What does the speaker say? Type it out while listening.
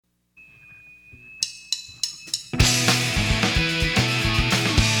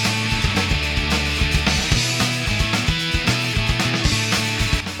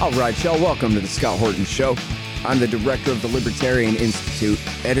All right, y'all, welcome to the Scott Horton Show. I'm the director of the Libertarian Institute,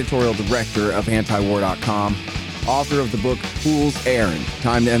 editorial director of antiwar.com, author of the book Fool's Errand,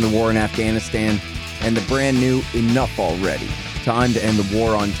 Time to End the War in Afghanistan, and the brand new Enough Already, Time to End the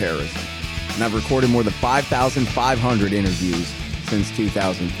War on Terrorism. And I've recorded more than 5,500 interviews since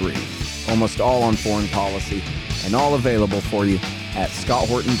 2003, almost all on foreign policy, and all available for you at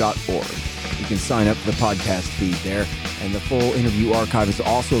scotthorton.org. You can sign up for the podcast feed there, and the full interview archive is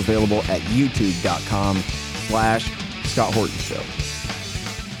also available at youtube.com/Scott Horton Show.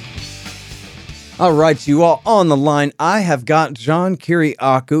 All right, you all on the line. I have got John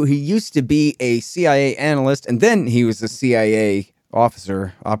Kiriakou. He used to be a CIA analyst, and then he was a CIA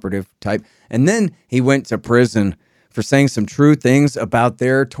officer, operative type, and then he went to prison for saying some true things about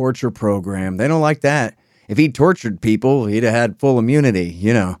their torture program. They don't like that. If he tortured people, he'd have had full immunity,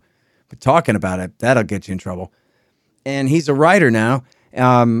 you know. But talking about it, that'll get you in trouble. And he's a writer now.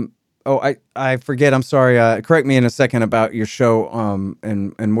 I forget. I'm sorry. Correct me in a second about your show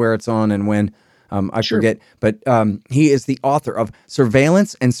and where it's on and when. I forget. But he is the author of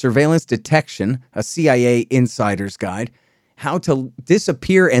Surveillance and Surveillance Detection, a CIA Insider's Guide, How to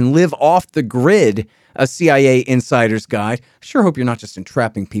Disappear and Live Off the Grid, a CIA Insider's Guide. I sure hope you're not just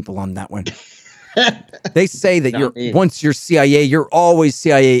entrapping people on that one. They say that once you're CIA, you're always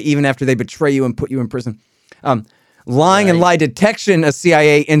CIA, even after they betray you and put you in prison. Lying and Lie Detection, a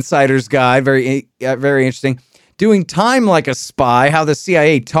CIA Insider's Guide, very interesting. Doing Time Like a Spy, How the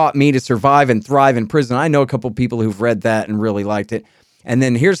CIA Taught Me to Survive and Thrive in Prison. I know a couple people who've read that and really liked it. And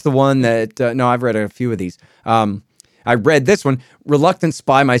then here's the one that, I've read a few of these. I read this one, Reluctant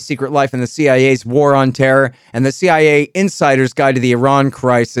Spy, My Secret Life in the CIA's War on Terror, and the CIA Insider's Guide to the Iran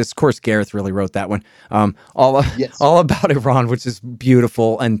Crisis. Of course, Gareth really wrote that one. All about Iran, which is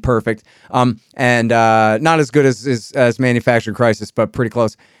beautiful and perfect. And not as good as Manufactured Crisis, but pretty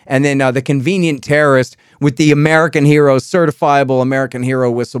close. And then The Convenient Terrorist with the American hero, certifiable American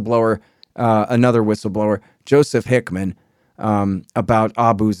hero whistleblower, another whistleblower, Joseph Hickman, about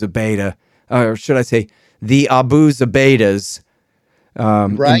Abu Zubaydah, or should I say, the Abu Zubaidas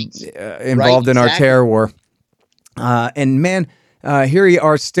involved in our terror war. And man, here you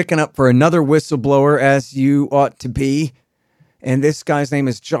are sticking up for another whistleblower, as you ought to be. And this guy's name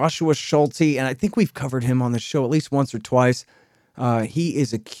is Joshua Schulte, and I think we've covered him on the show at least once or twice. He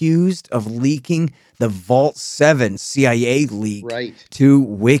is accused of leaking the Vault 7 CIA leak to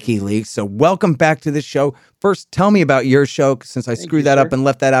WikiLeaks. So welcome back to the show. First, tell me about your show, since I screwed that up and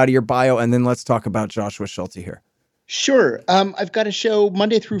left that out of your bio, and then let's talk about Joshua Schulte here. Sure. I've got a show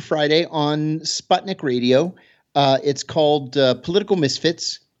Monday through Friday on Sputnik Radio. It's called Political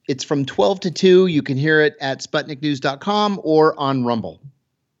Misfits. It's from 12 to 2. You can hear it at SputnikNews.com or on Rumble.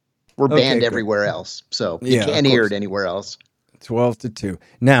 We're banned everywhere else, so you can't hear it anywhere else. 12 to 2.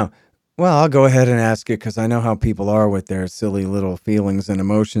 Now, well, I'll go ahead and ask it because I know how people are with their silly little feelings and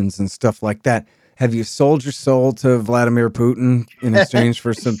emotions and stuff like that. Have you sold your soul to Vladimir Putin in exchange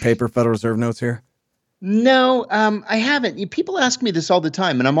for some paper Federal Reserve notes here? No, I haven't. People ask me this all the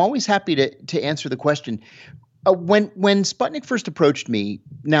time, and I'm always happy to answer the question. When Sputnik first approached me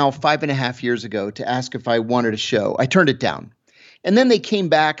now 5.5 years ago to ask if I wanted a show, I turned it down. And then they came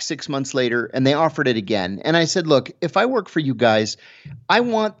back 6 months later and they offered it again. And I said, look, if I work for you guys, I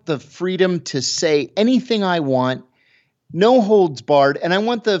want the freedom to say anything I want, no holds barred. And I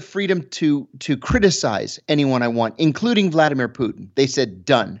want the freedom to criticize anyone I want, including Vladimir Putin. They said,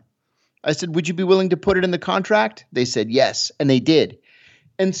 done. I said, would you be willing to put it in the contract? They said, yes. And they did.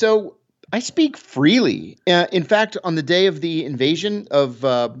 And so I speak freely. In fact, on the day of the invasion of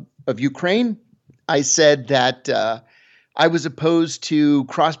Ukraine, I said that I was opposed to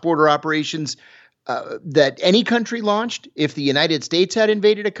cross-border operations that any country launched. If the United States had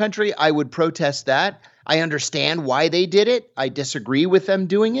invaded a country, I would protest that. I understand why they did it. I disagree with them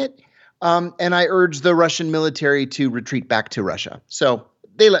doing it. And I urge the Russian military to retreat back to Russia. So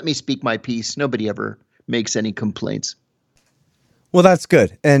they let me speak my piece. Nobody ever makes any complaints. Well, that's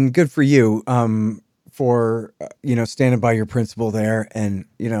good. And good for you for, standing by your principle there. And,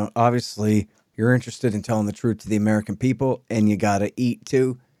 obviously you're interested in telling the truth to the American people, and you got to eat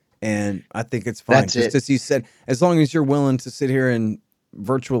too. And I think it's fine. Just as you said, as long as you're willing to sit here and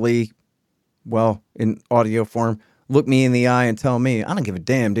virtually, in audio form, look me in the eye and tell me, I don't give a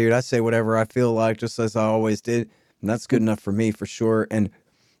damn, dude. I say whatever I feel like, just as I always did. And that's good enough for me for sure. And,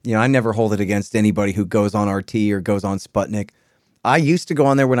 I never hold it against anybody who goes on RT or goes on Sputnik. I used to go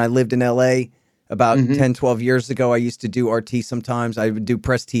on there when I lived in LA. About 10, 12 years ago, I used to do RT sometimes. I would do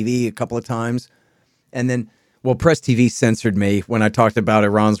Press TV a couple of times. And then, Press TV censored me when I talked about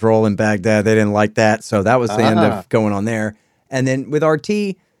Iran's role in Baghdad. They didn't like that. So that was the end of going on there. And then with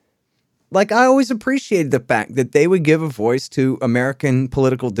RT, like I always appreciated the fact that they would give a voice to American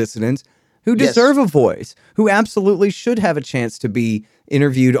political dissidents who deserve a voice, who absolutely should have a chance to be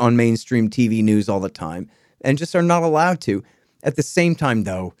interviewed on mainstream TV news all the time and just are not allowed to. At the same time,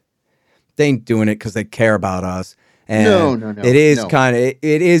 though, they ain't doing it because they care about us. And no. It is it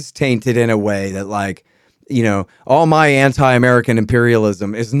is tainted in a way that, like, you know, all my anti-American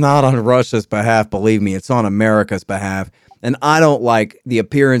imperialism is not on Russia's behalf. Believe me, it's on America's behalf. And I don't like the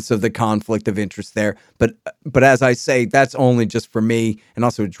appearance of the conflict of interest there. But as I say, that's only just for me, and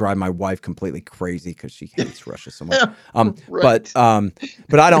also drive my wife completely crazy because she hates Russia so much. Right.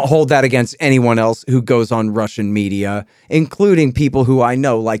 But I don't hold that against anyone else who goes on Russian media, including people who I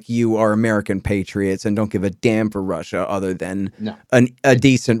know, like you, are American patriots and don't give a damn for Russia other than a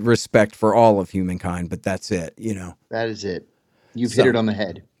decent respect for all of humankind. But that's it, you know. That is it. You've hit it on the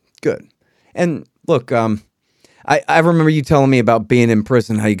head. Good. And look, I remember you telling me about being in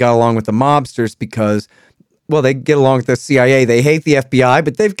prison, how you got along with the mobsters because, well, they get along with the CIA. They hate the FBI,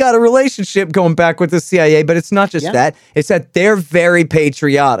 but they've got a relationship going back with the CIA. But it's not just that. It's that they're very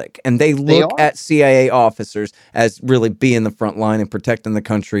patriotic, and they look at CIA officers as really being the front line and protecting the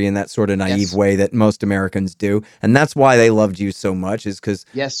country in that sort of naive way that most Americans do. And that's why they loved you so much, is because,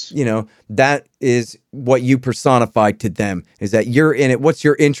 you know, that is what you personified to them, is that you're in it. What's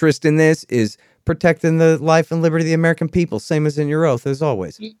your interest in this is protecting the life and liberty of the American people, same as in your oath, as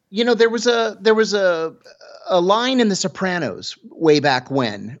always. You know, there was a line in The Sopranos way back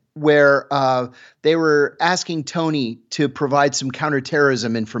when where they were asking Tony to provide some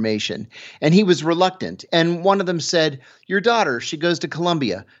counterterrorism information, and he was reluctant. And one of them said, "Your daughter, she goes to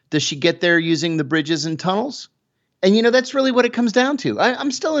Columbia. Does she get there using the bridges and tunnels?" And, you know, that's really what it comes down to.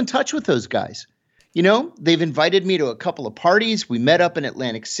 I'm still in touch with those guys. You know, they've invited me to a couple of parties. We met up in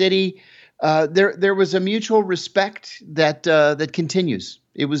Atlantic City. There was a mutual respect that continues.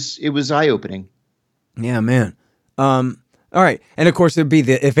 It was eye-opening. Yeah, man. All right, and of course it'd be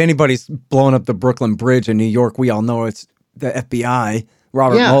if anybody's blowing up the Brooklyn Bridge in New York, we all know it's the FBI,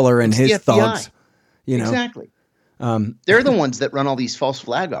 Robert Mueller and his thugs. You know, exactly. They're the ones that run all these false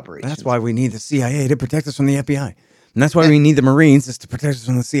flag operations. That's why we need the CIA to protect us from the FBI, and that's why we need the Marines is to protect us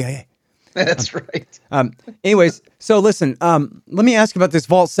from the CIA. That's right. Anyways, so listen, let me ask you about this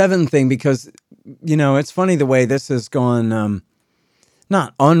Vault 7 thing because, you know, it's funny the way this has gone,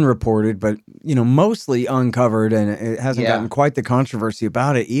 not unreported, but, you know, mostly uncovered, and it hasn't gotten quite the controversy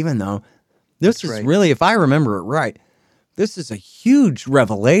about it, even though this is really, if I remember it right, this is a huge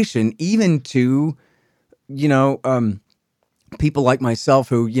revelation even to, you know, people like myself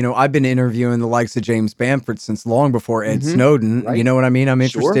who, you know, I've been interviewing the likes of James Bamford since long before Ed Snowden. Right. You know what I mean? I'm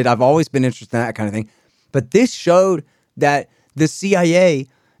interested. I've always been interested in that kind of thing. But this showed that the CIA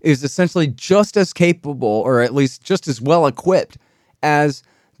is essentially just as capable, or at least just as well equipped as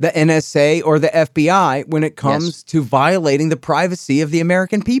the NSA or the FBI when it comes to violating the privacy of the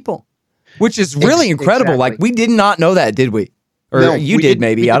American people, which is really incredible. Like, we did not know that, did we? Or no, you did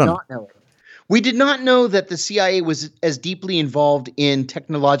maybe. I don't know. We did not know that the CIA was as deeply involved in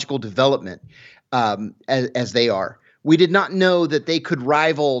technological development as they are. We did not know that they could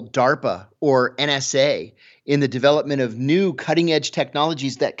rival DARPA or NSA in the development of new cutting-edge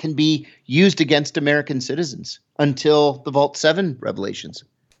technologies that can be used against American citizens until the Vault 7 revelations.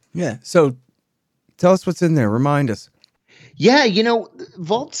 Yeah. So tell us what's in there. Remind us. Yeah, you know,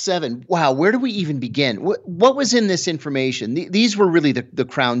 Vault 7, wow, where do we even begin? What was in this information? These were really the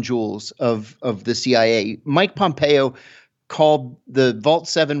crown jewels of the CIA. Mike Pompeo called the Vault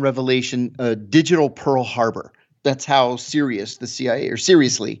 7 revelation a digital Pearl Harbor. That's how serious the CIA, or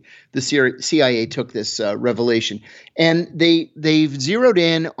seriously, the CIA took this revelation. And they've zeroed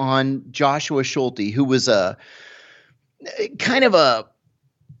in on Joshua Schulte, who was a kind of a...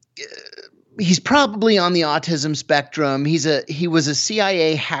 he's probably on the autism spectrum. He was a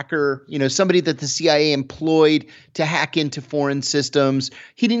CIA hacker, you know, somebody that the CIA employed to hack into foreign systems.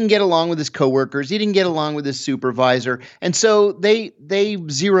 He didn't get along with his coworkers. He didn't get along with his supervisor. And so they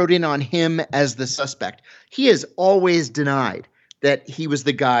zeroed in on him as the suspect. He has always denied that he was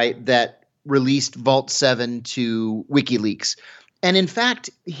the guy that released Vault 7 to WikiLeaks. And in fact,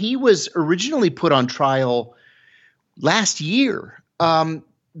 he was originally put on trial last year.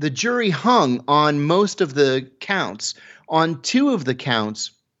 The jury hung on most of the counts. On two of the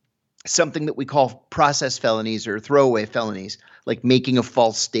counts, something that we call process felonies or throwaway felonies, like making a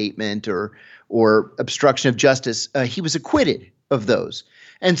false statement or obstruction of justice, he was acquitted of those.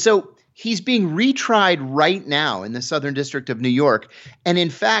 And so he's being retried right now in the Southern District of New York. And in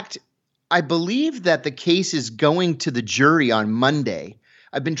fact, I believe that the case is going to the jury on Monday.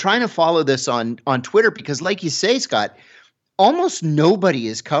 I've been trying to follow this on Twitter because, like you say, Scott, almost nobody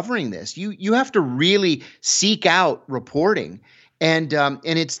is covering this. You have to really seek out reporting, and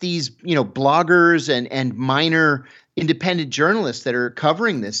it's these bloggers and minor independent journalists that are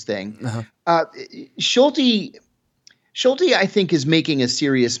covering this thing. Schulte, I think, is making a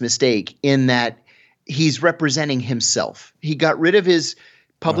serious mistake in that he's representing himself. He got rid of his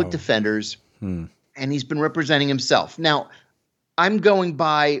public defenders, and he's been representing himself. Now, I'm going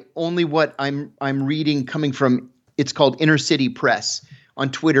by only what I'm reading coming from. It's called Inner City Press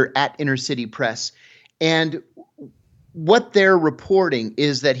on Twitter at Inner City Press, and what they're reporting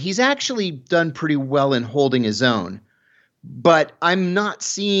is that he's actually done pretty well in holding his own. But I'm not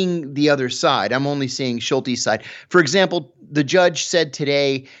seeing the other side. I'm only seeing Schulte's side. For example, the judge said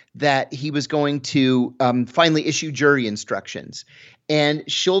today that he was going to finally issue jury instructions. And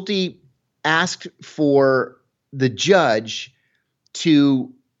Schulte asked for the judge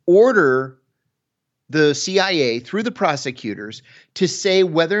to order the CIA through the prosecutors to say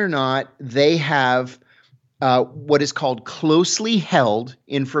whether or not they have what is called closely held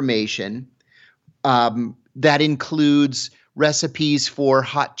information that includes recipes for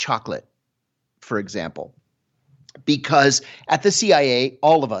hot chocolate, for example. Because at the CIA,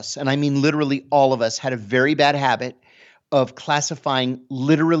 all of us, and I mean literally all of us, had a very bad habit of classifying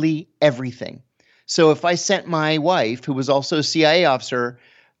literally everything. So if I sent my wife, who was also a CIA officer,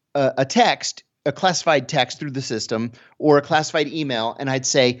 a classified text through the system or a classified email, and I'd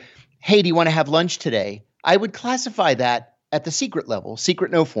say, hey, do you want to have lunch today? I would classify that at the secret level,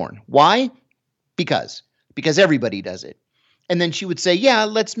 secret no foreign. Why? Because everybody does it. And then she would say, yeah,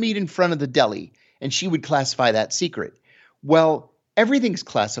 let's meet in front of the deli. And she would classify that secret. Well, everything's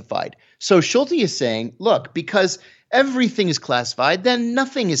classified. So Schulte is saying, look, because everything is classified, then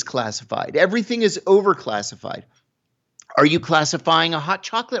nothing is classified. Everything is overclassified. Are you classifying a hot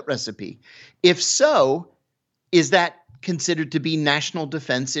chocolate recipe? If so, is that considered to be national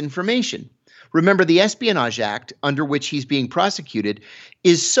defense information? Remember, the Espionage Act, under which he's being prosecuted,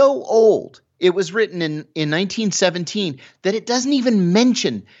 is so old. It was written in 1917 that it doesn't even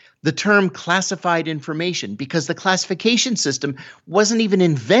mention the term classified information because the classification system wasn't even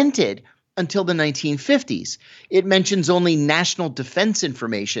invented until the 1950s. It mentions only national defense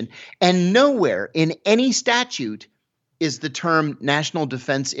information, and nowhere in any statute is the term national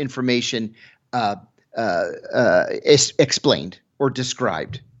defense information explained or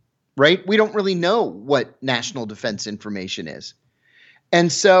described, right? We don't really know what national defense information is.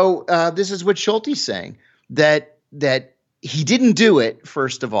 And so this is what Schulte's saying, that he didn't do it,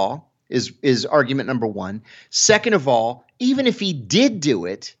 first of all, is argument number one. Second of all, even if he did do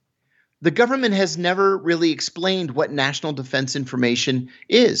it, the government has never really explained what national defense information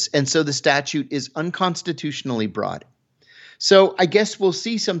is. And so the statute is unconstitutionally broad. So I guess we'll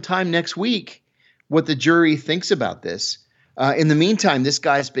see sometime next week what the jury thinks about this. In the meantime, this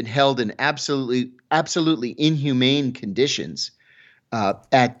guy's been held in absolutely inhumane conditions.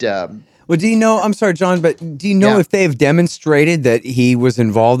 Well, do you know, I'm sorry, John, but do you know if they've demonstrated that he was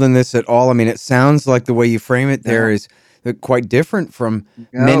involved in this at all? I mean, it sounds like the way you frame it there is quite different from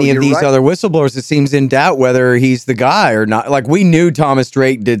many of these other whistleblowers. It seems in doubt whether he's the guy or not. Like, we knew Thomas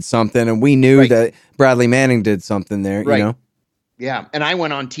Drake did something, and we knew that Bradley Manning did something there, you know? Yeah, and I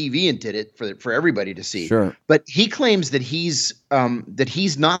went on TV and did it for everybody to see. Sure. But he claims that he's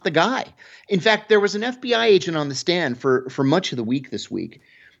not the guy. In fact, there was an FBI agent on the stand for much of the week this week,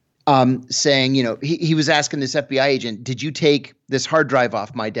 saying, he was asking this FBI agent, did you take this hard drive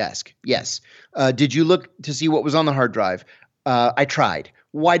off my desk? Yes. Did you look to see what was on the hard drive? I tried.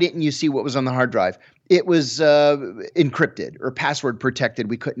 Why didn't you see what was on the hard drive? It was encrypted or password protected.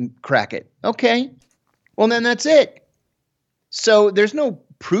 We couldn't crack it. Okay. Well, then that's it. So there's no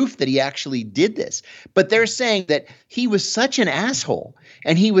proof that he actually did this, but they're saying that he was such an asshole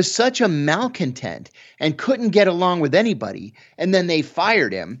and he was such a malcontent and couldn't get along with anybody. And then they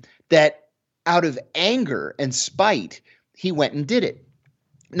fired him, that out of anger and spite, he went and did it.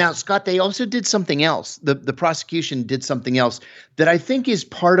 Now, Scott, they also did something else. The prosecution did something else that I think is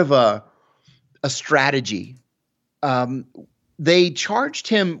part of a strategy. They charged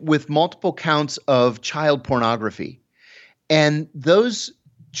him with multiple counts of child pornography. And those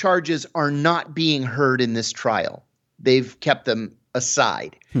charges are not being heard in this trial. They've kept them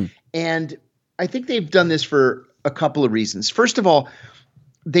aside. And I think they've done this for a couple of reasons. First of all,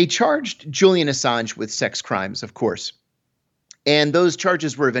 they charged Julian Assange with sex crimes, of course. And those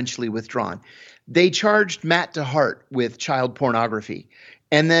charges were eventually withdrawn. They charged Matt DeHart with child pornography.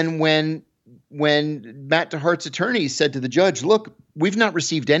 And then when Matt DeHart's attorney said to the judge, look, we've not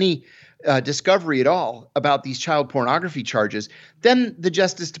received any discovery at all about these child pornography charges, then the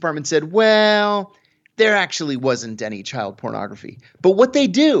Justice Department said, well, there actually wasn't any child pornography. But what they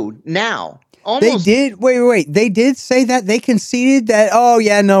do now, almost They did. Wait. They did say that. They conceded that. Oh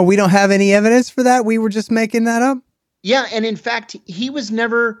yeah, no, we don't have any evidence for that. We were just making that up. yeah, and in fact, he was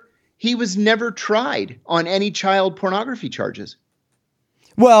never tried on any child pornography charges.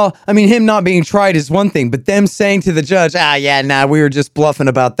 Well, I mean, him not being tried is one thing, but them saying to the judge, we were just bluffing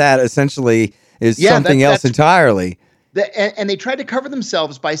about that, essentially is something else entirely. And they tried to cover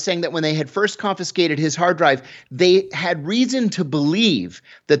themselves by saying that when they had first confiscated his hard drive, they had reason to believe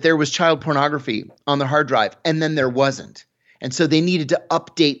that there was child pornography on the hard drive, and then there wasn't. And so they needed to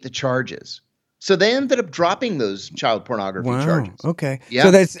update the charges. So they ended up dropping those child pornography charges. Okay. Yeah.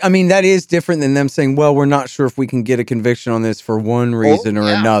 So that is different than them saying, well, we're not sure if we can get a conviction on this for one reason or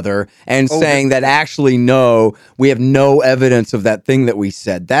another, and saying that actually, no, we have no evidence of that thing that we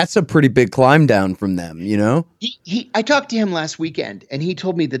said. That's a pretty big climb down from them, you know? I talked to him last weekend, and he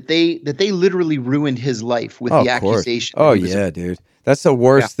told me that they literally ruined his life with the accusation. Oh, yeah, dude. That's the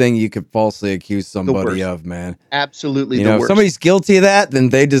worst thing you could falsely accuse somebody of, man. Absolutely, you know, if somebody's guilty of that, then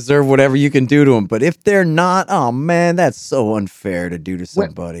they deserve whatever you can do to them. But if they're not, oh man, that's so unfair to do to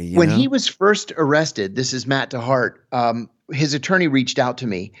somebody. When he was first arrested, this is Matt DeHart. His attorney reached out to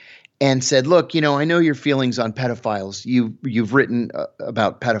me and said, "Look, you know, I know your feelings on pedophiles. You've written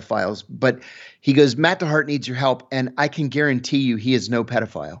about pedophiles, but," he goes, "Matt DeHart needs your help, and I can guarantee you he is no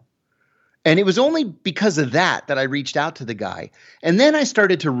pedophile." And it was only because of that I reached out to the guy. And then I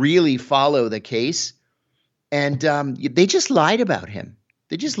started to really follow the case. And they just lied about him.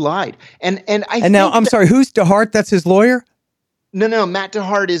 They just lied. And now, I'm sorry, who's DeHart? That's his lawyer? No. Matt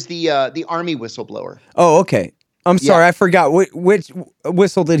DeHart is the Army whistleblower. Oh, okay. I'm sorry. I forgot. Which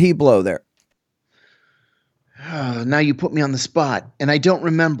whistle did he blow there? Now you put me on the spot. And I don't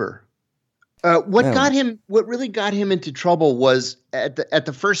remember. What really got him into trouble was at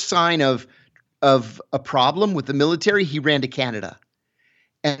the first sign of a problem with the military, he ran to Canada,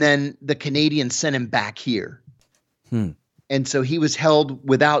 and then the Canadians sent him back here. And so he was held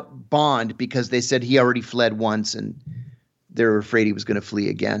without bond because they said he already fled once, and they were afraid he was going to flee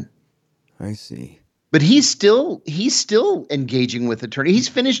again. I see. But he's still engaging with attorneys. He's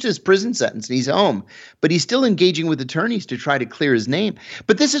finished his prison sentence and he's home, but he's still engaging with attorneys to try to clear his name.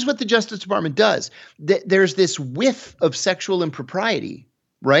 But this is what the Justice Department does. There's this whiff of sexual impropriety,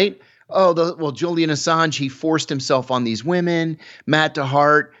 right? Julian Assange, he forced himself on these women. Matt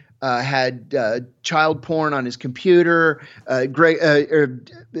DeHart had child porn on his computer.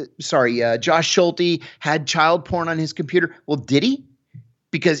 Josh Schulte had child porn on his computer. Well, did he?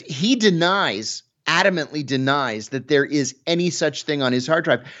 Because he adamantly denies that there is any such thing on his hard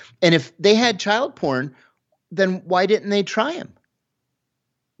drive. And if they had child porn, then why didn't they try him?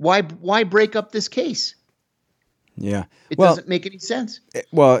 Why break up this case? Yeah. It doesn't make any sense.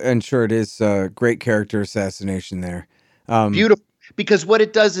 Well, and sure, it is great character assassination there. Beautiful. Because what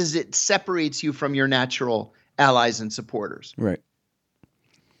it does is it separates you from your natural allies and supporters. Right.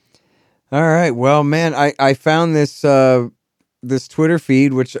 All right. Well, man, I found this this Twitter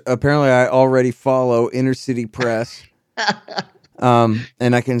feed, which apparently I already follow, Inner City Press. And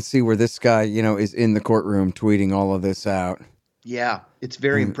I can see where this guy, is in the courtroom tweeting all of this out. Yeah, it's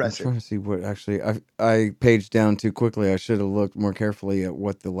very impressive. I'm trying to see what actually I paged down too quickly. I should have looked more carefully at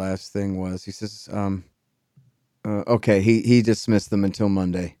what the last thing was. He says, okay, he dismissed them until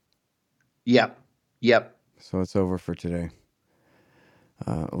Monday. Yep. So it's over for today.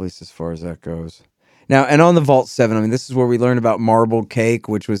 At least as far as that goes. Now, and on the Vault 7, I mean, this is where we learned about Marble Cake,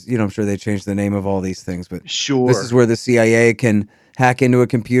 which was, I'm sure they changed the name of all these things, but sure, this is where the CIA can hack into a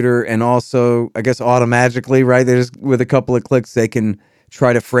computer and also, I guess, automatically, right? They just, with a couple of clicks, they can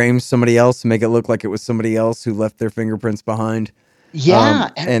try to frame somebody else and make it look like it was somebody else who left their fingerprints behind. Yeah.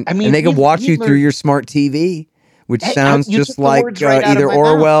 And they can watch you through your smart TV, which sounds just like either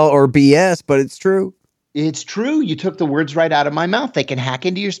Orwell or BS, but it's true. It's true. You took the words right out of my mouth. They can hack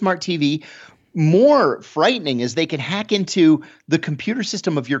into your smart TV. More frightening is they can hack into the computer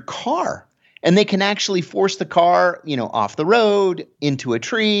system of your car, and they can actually force the car, off the road, into a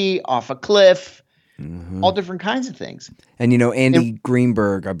tree, off a cliff, all different kinds of things. And, Andy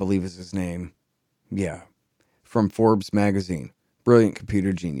Greenberg, I believe is his name. Yeah. From Forbes magazine. Brilliant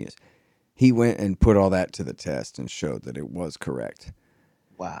computer genius. He went and put all that to the test and showed that it was correct.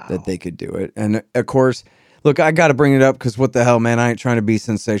 Wow. That they could do it. And of course, look, I got to bring it up because what the hell, man? I ain't trying to be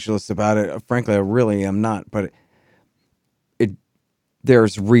sensationalist about it. Frankly, I really am not. But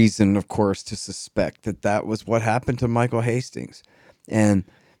there's reason, of course, to suspect that was what happened to Michael Hastings. And,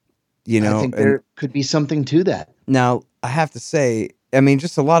 I think there could be something to that. Now, I have to say, I mean,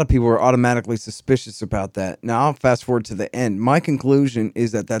 just a lot of people are automatically suspicious about that. Now, I'll fast forward to the end. My conclusion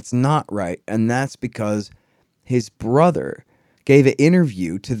is that that's not right, and that's because his brother gave an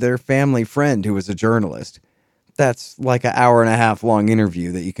interview to their family friend who was a journalist. That's like an hour and a half long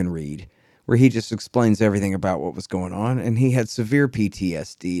interview that you can read, where he just explains everything about what was going on. And he had severe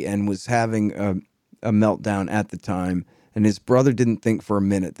PTSD and was having a meltdown at the time. And his brother didn't think for a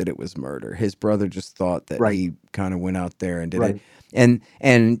minute that it was murder. His brother just thought that he kind of went out there and did it.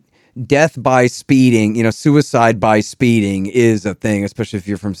 And death by speeding, suicide by speeding is a thing, especially if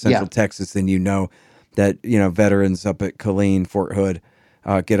you're from Central Texas, then you know that, veterans up at Killeen, Fort Hood,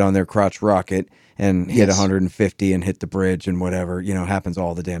 get on their crotch rocket and hit 150 and hit the bridge and whatever, happens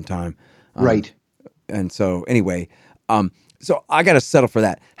all the damn time. Right. And so anyway, so I got to settle for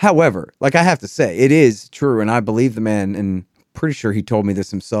that. However, like I have to say, it is true, and I believe the man, and pretty sure he told me this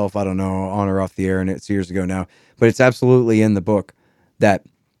himself, I don't know, on or off the air, and it's years ago now, but it's absolutely in the book that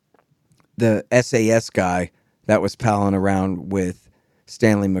the SAS guy that was palling around with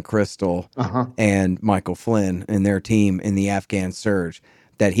Stanley McChrystal and Michael Flynn and their team in the Afghan surge,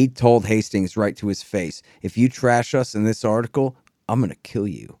 that he told Hastings right to his face, if you trash us in this article, I'm going to kill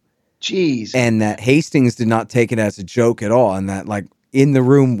you. Jeez. And that Hastings did not take it as a joke at all. And that, like, in the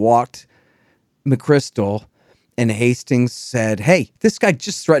room walked McChrystal, and Hastings said, hey, this guy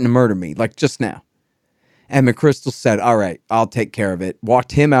just threatened to murder me, like just now. And McChrystal said, all right, I'll take care of it.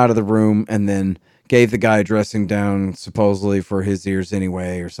 Walked him out of the room and then gave the guy a dressing down, supposedly for his ears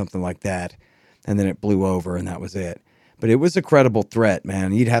anyway, or something like that. And then it blew over, and that was it. But it was a credible threat,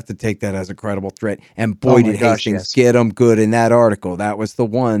 man. You'd have to take that as a credible threat. And boy, did Hastings get them good in that article. That was the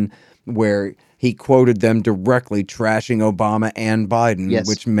one where he quoted them directly trashing Obama and Biden,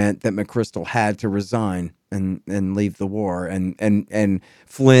 which meant that McChrystal had to resign and leave the war. And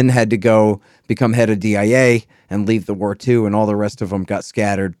Flynn had to go become head of DIA and leave the war too, and all the rest of them got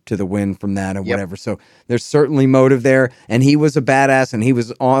scattered to the wind from that and whatever. So there's certainly motive there. And he was a badass, and he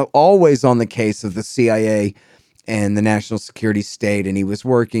was always on the case of the CIA and the National Security State, and he was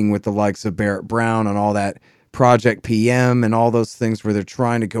working with the likes of Barrett Brown on all that Project PM and all those things where they're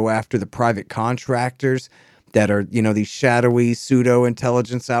trying to go after the private contractors that are, these shadowy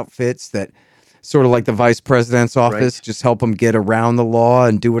pseudo-intelligence outfits that sort of like the vice president's office, just help them get around the law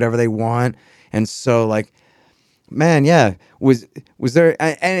and do whatever they want. And so, like, man, was there,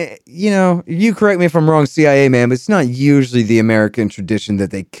 and you correct me if I'm wrong, CIA man, but it's not usually the American tradition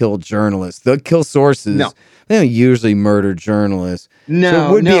that they kill journalists. They'll kill sources. No. They don't usually murder journalists. No, so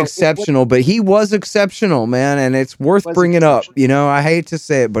it would be exceptional, but he was exceptional, man, and it's worth bringing up. I hate to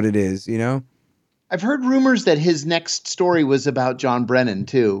say it, but it is, I've heard rumors that his next story was about John Brennan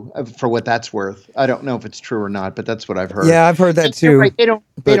too, for what that's worth. I don't know if it's true or not, but that's what I've heard. Yeah, I've heard that too. Right.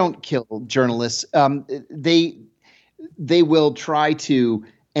 They don't kill journalists. They will try to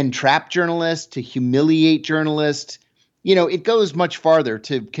entrap journalists, to humiliate journalists. It goes much farther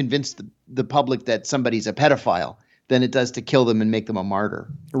to convince the public that somebody's a pedophile than it does to kill them and make them a martyr.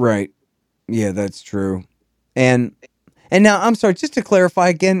 Right. Yeah, that's true. And now, I'm sorry, just to clarify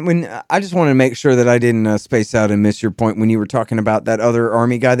again, when I just wanted to make sure that I didn't space out and miss your point when you were talking about that other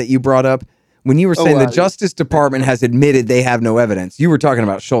Army guy that you brought up. When you were saying the Justice Department has admitted they have no evidence, you were talking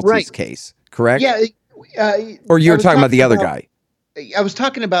about Schulte's case, correct? Yeah. Or you were talking about the other guy? I was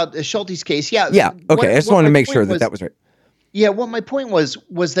talking about the Schulte's case. Yeah. Yeah. Okay. I just wanted to make sure that was right. Yeah. What my point was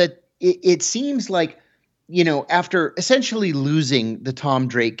that it seems like, after essentially losing the Tom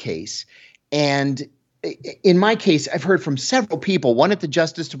Drake case, and in my case, I've heard from several people, one at the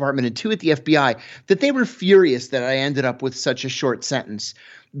Justice Department and two at the FBI, that they were furious that I ended up with such a short sentence,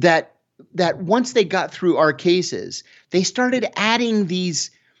 that once they got through our cases, they started adding these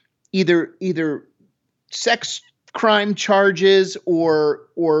either sex crime charges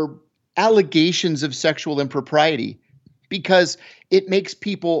or allegations of sexual impropriety, because it makes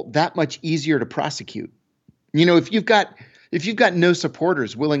people that much easier to prosecute. If you've got no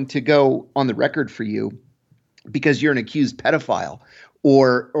supporters willing to go on the record for you because you're an accused pedophile,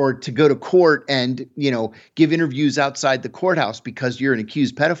 or to go to court and, give interviews outside the courthouse because you're an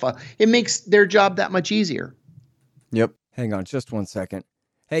accused pedophile, it makes their job that much easier. Yep. Hang on just one second.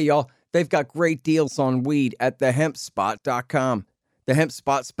 Hey, y'all, they've got great deals on weed at thehempspot.com. The Hemp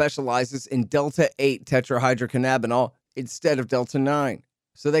Spot specializes in Delta-8 tetrahydrocannabinol instead of Delta-9,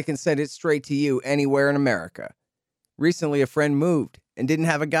 so they can send it straight to you anywhere in America. Recently, a friend moved and didn't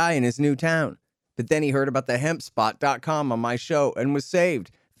have a guy in his new town, but then he heard about the hempspot.com on my show and was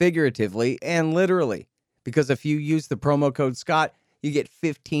saved, figuratively and literally, because if you use the promo code Scott, you get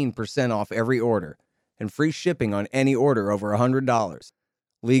 15% off every order and free shipping on any order over $100.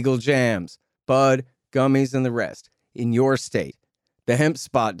 Legal jams, bud, gummies, and the rest in your state.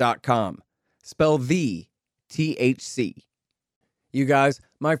 thehempspot.com. Spell the THC. You guys,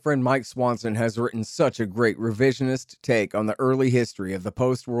 my friend Mike Swanson has written such a great revisionist take on the early history of the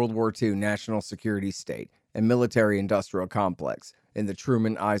post-World War II national security state and military-industrial complex in the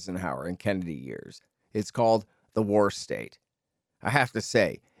Truman, Eisenhower, and Kennedy years. It's called The War State. I have to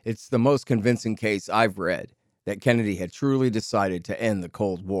say, it's the most convincing case I've read that Kennedy had truly decided to end the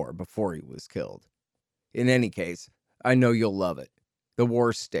Cold War before he was killed. In any case, I know you'll love it. The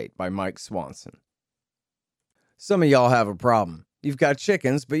War State by Mike Swanson. Some of y'all have a problem. You've got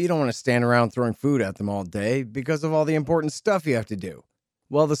chickens, but you don't want to stand around throwing food at them all day because of all the important stuff you have to do.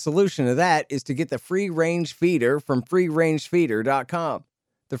 Well, the solution to that is to get the free-range feeder from freerangefeeder.com.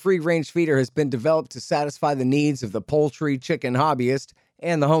 The free-range feeder has been developed to satisfy the needs of the poultry chicken hobbyist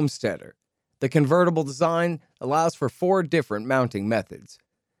and the homesteader. The convertible design allows for 4 different mounting methods.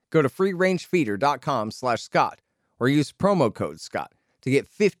 Go to freerangefeeder.com/Scott or use promo code Scott to get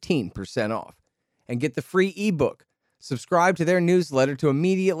 15% off and get the free ebook. Subscribe to their newsletter to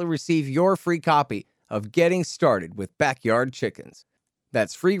immediately receive your free copy of Getting Started with Backyard Chickens.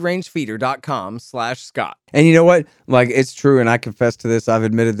 That's freerangefeeder.com/Scott. And you know what? Like, it's true, and I confess to this. I've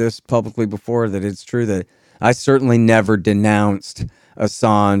admitted this publicly before, that it's true that I certainly never denounced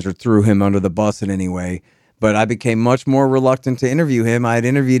Assange or threw him under the bus in any way, but I became much more reluctant to interview him. I had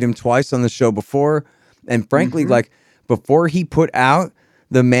interviewed him twice on the show before, and frankly, like, before he put out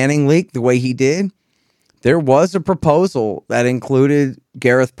the Manning leak the way he did, there was a proposal that included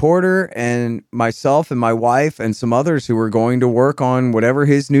Gareth Porter and myself and my wife and some others who were going to work on whatever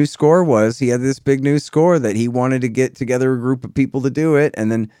his new score was. He had this big new score that he wanted to get together a group of people to do it.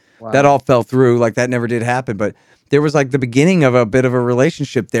 And then that all fell through. Like, that never did happen. But there was like the beginning of a bit of a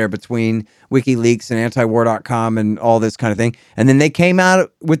relationship there between WikiLeaks and antiwar.com and all this kind of thing. And then they came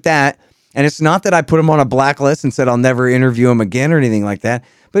out with that. And it's not that I put him on a blacklist and said I'll never interview him again or anything like that,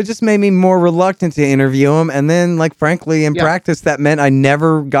 but it just made me more reluctant to interview him. And then, like, frankly, in practice, that meant I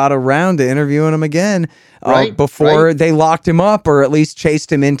never got around to interviewing him again before they locked him up, or at least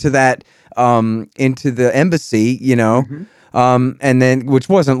chased him into that into the embassy, you know. And then, which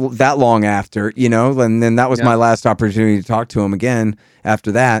wasn't that long after, you know, and then that was my last opportunity to talk to him again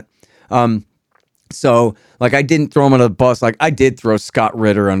after that. So, like, I didn't throw him under the bus. Like, I did throw Scott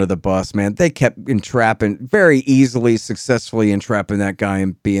Ritter under the bus, man. They kept very easily, successfully entrapping that guy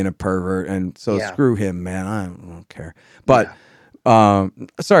and being a pervert. And so screw him, man. I don't care. But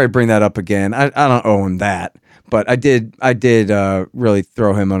sorry to bring that up again. I don't owe him that. But I did really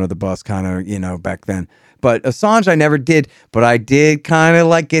throw him under the bus kind of, you know, back then. But Assange, I never did. But I did kind of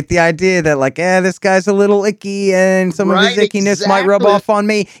like get the idea that, like, this guy's a little icky, and some of his ickiness might rub off on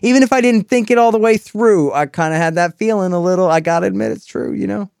me. Even if I didn't think it all the way through, I kind of had that feeling a little. I got to admit it's true, you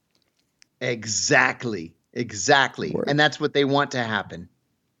know? Exactly. Word. And that's what they want to happen.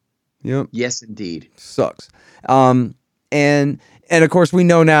 Yep. Yes, indeed. Sucks. And of course, we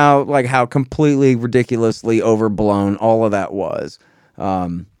know now, like, how completely ridiculously overblown all of that was.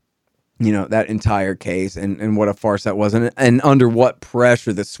 You know, that entire case, and what a farce that was, and under what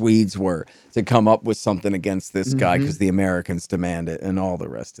pressure the Swedes were to come up with something against this guy because the Americans demand it, and all the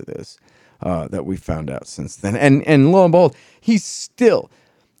rest of this that we found out since then. And lo and behold, he's still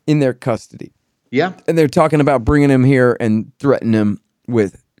in their custody. Yeah. And they're talking about bringing him here and threatening him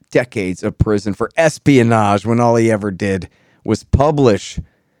with decades of prison for espionage when all he ever did was publish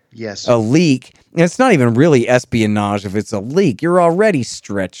a leak. And it's not even really espionage if it's a leak. You're already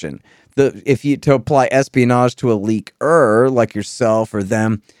stretching. To apply espionage to a leaker like yourself or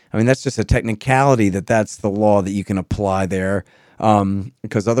them, I mean, that's just a technicality that's the law that you can apply there.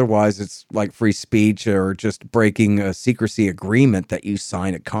 Because otherwise it's like free speech or just breaking a secrecy agreement that you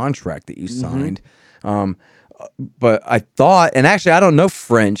signed, a contract that you signed. But I thought, and actually I don't know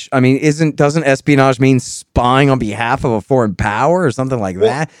French. I mean, doesn't espionage mean spying on behalf of a foreign power or something like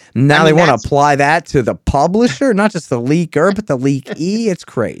that? Now they want to apply that to the publisher, not just the leaker, but the leakee. It's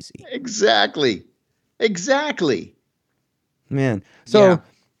crazy. Exactly. Man. So,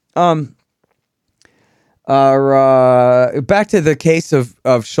 back to the case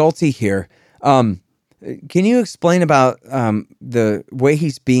of Schulte here. Can you explain about the way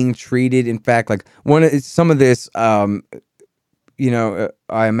he's being treated? In fact, like some of this, you know,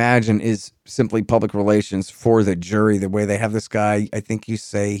 I imagine is simply public relations for the jury. The way they have this guy, I think you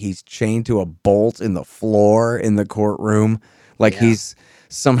say he's chained to a bolt in the floor in the courtroom, like he's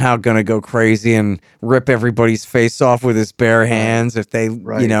somehow going to go crazy and rip everybody's face off with his bare hands if they,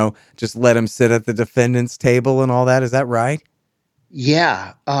 you know, just let him sit at the defendant's table and all that. Is that right?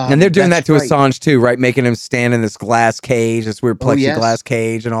 Yeah. And they're doing that to Assange too, right? Making him stand in this glass cage, this weird plexiglass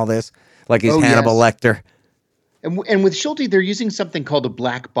cage and all this, like he's Hannibal Lecter. And with Schulte, they're using something called a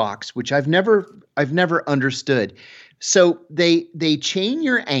black box, which I've never understood. So they chain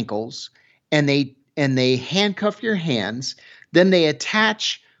your ankles and they handcuff your hands. Then they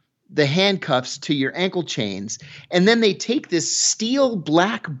attach the handcuffs to your ankle chains, and then they take this steel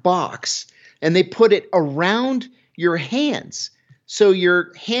black box and they put it around your hands. So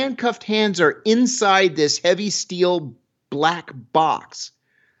your handcuffed hands are inside this heavy steel black box.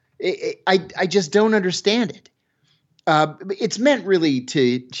 I just don't understand it. It's meant really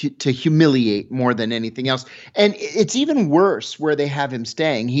to humiliate more than anything else. And it's even worse where they have him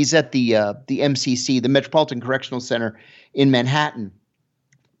staying. He's at the MCC, the Metropolitan Correctional Center in Manhattan,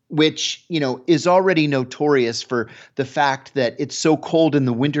 which, is already notorious for the fact that it's so cold in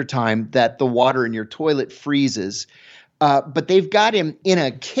the wintertime that the water in your toilet freezes. But they've got him in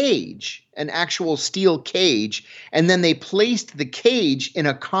a cage, an actual steel cage, and then they placed the cage in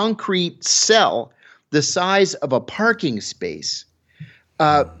a concrete cell the size of a parking space.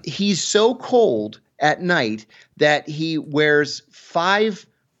 He's so cold at night that he wears 5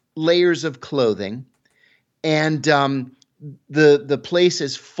 layers of clothing, and the place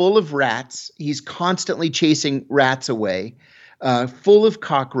is full of rats. He's constantly chasing rats away, full of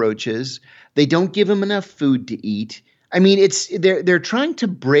cockroaches. They don't give him enough food to eat. I mean, they're trying to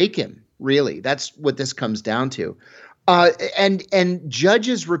break him, really. That's what this comes down to. And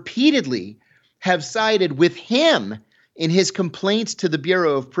judges repeatedly have sided with him in his complaints to the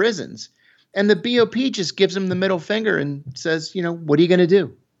Bureau of Prisons. And the BOP just gives him the middle finger and says, what are you going to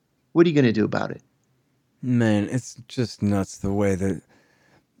do? What are you going to do about it? Man, it's just nuts the way that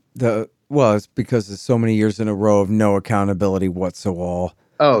it's because of so many years in a row of no accountability whatsoever.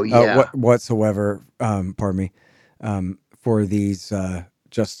 Oh, yeah. Whatsoever, pardon me, for these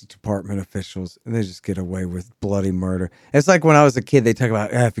Justice Department officials, and they just get away with bloody murder. It's like when I was a kid, they talk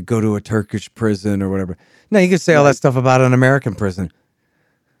about if you go to a Turkish prison or whatever. No, you can say all that stuff about an American prison.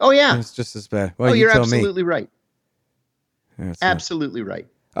 Oh, yeah. And it's just as bad. Well, you're absolutely right. Yeah, absolutely right.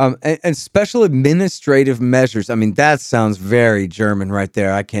 And special administrative measures. I mean, that sounds very German right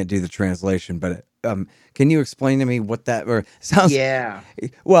there. I can't do the translation, but can you explain to me what that sounds? Yeah.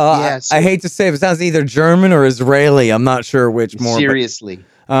 Well, yeah, I hate to say it sounds either German or Israeli. I'm not sure which more. Seriously.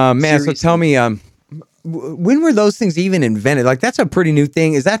 So tell me, when were those things even invented? Like, that's a pretty new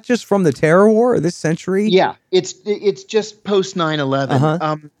thing. Is that just from the terror war of this century? Yeah, it's just post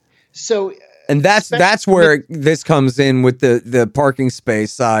 9/11. So. And that's where this comes in with the parking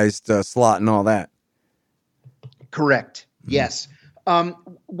space sized slot and all that. Correct. Yes.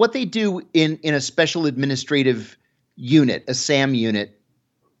 What they do in a special administrative unit, a SAM unit,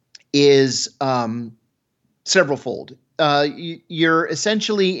 is severalfold. You're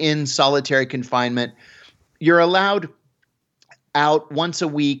essentially in solitary confinement. You're allowed out once a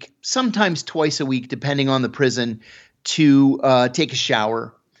week, sometimes twice a week, depending on the prison, to take a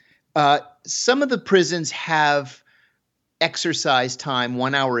shower. Some of the prisons have exercise time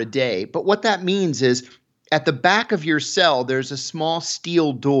 1 hour a day, but what that means is at the back of your cell, there's a small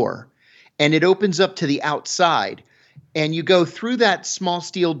steel door, and it opens up to the outside, and you go through that small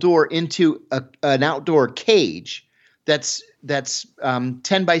steel door into an outdoor cage that's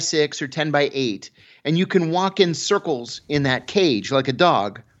 10 by 6 or 10 by 8, and you can walk in circles in that cage like a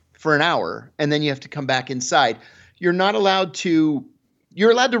dog for an hour, and then you have to come back inside. You're allowed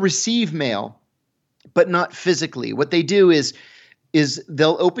to receive mail, but not physically. What they do is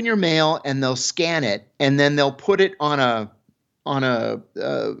they'll open your mail and they'll scan it, and then they'll put it on a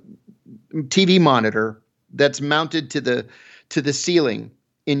TV monitor that's mounted to the ceiling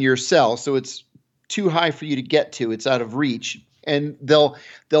in your cell, so it's too high for you to get to. It's out of reach, and they'll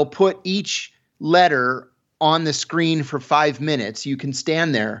put each letter on the screen for 5 minutes. You can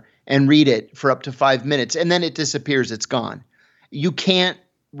stand there and read it for up to 5 minutes, and then it disappears. It's gone. You can't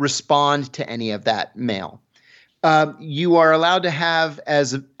respond to any of that mail. You are allowed to have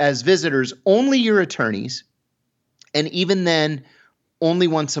as visitors only your attorneys, and even then, only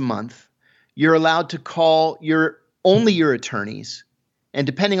once a month. You're allowed to call only your attorneys, and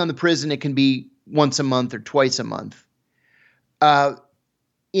depending on the prison, it can be once a month or twice a month.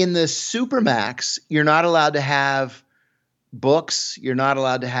 In the Supermax, you're not allowed to have books. You're not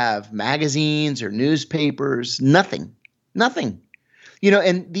allowed to have magazines or newspapers. Nothing.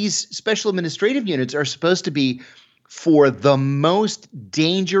 And these special administrative units are supposed to be for the most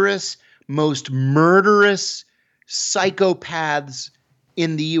dangerous, most murderous psychopaths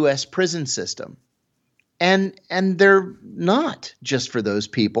in the U.S. prison system. And they're not just for those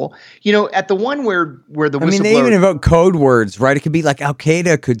people. At the one where the whistleblower... I mean, they even invoke code words, right? It could be like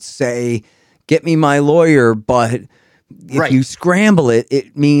Al-Qaeda could say, "Get me my lawyer," but if you scramble it,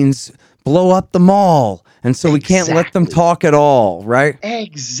 it means blow up the mall. And so we can't let them talk at all, right?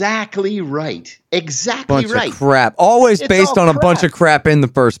 Exactly right. Exactly Bunch right. of crap. Always based on a bunch of crap in the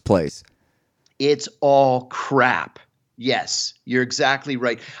first place. It's all crap. Yes, you're exactly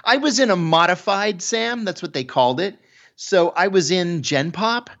right. I was in a modified SAM. That's what they called it. So I was in Gen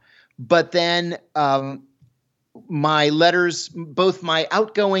Pop, but then my letters, both my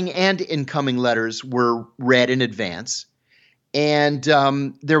outgoing and incoming letters, were read in advance. And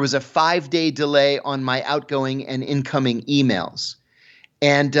there was a 5-day delay on my outgoing and incoming emails.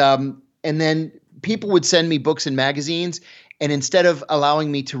 And then people would send me books and magazines. And instead of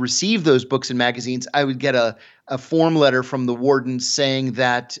allowing me to receive those books and magazines, I would get a form letter from the warden saying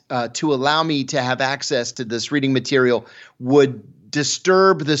that to allow me to have access to this reading material would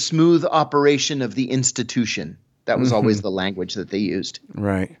disturb the smooth operation of the institution. That was always the language that they used.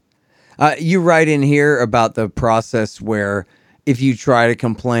 Right. You write in here about the process where if you try to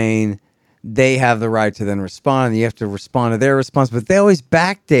complain, they have the right to then respond, and you have to respond to their response, but they always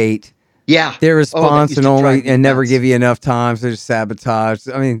backdate their response and never give you enough time, so they just sabotage.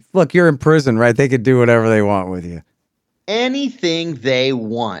 I mean, look, you're in prison, right? They could do whatever they want with you. Anything they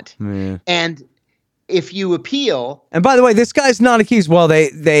want. Yeah. And if you appeal... And by the way, this guy's not accused. Well,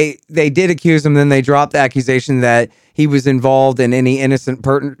 they did accuse him, then they dropped the accusation that he was involved in any innocent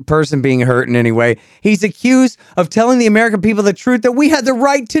person being hurt in any way. He's accused of telling the American people the truth that we had the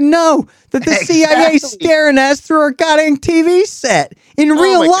right to know, that the CIA is staring at us through our goddamn TV set in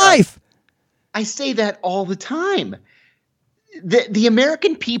real life. God. I say that all the time. The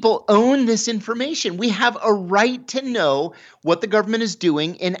American people own this information. We have a right to know what the government is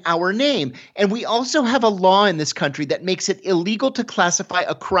doing in our name. And we also have a law in this country that makes it illegal to classify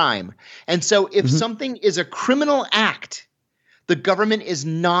a crime. And so if something is a criminal act, the government is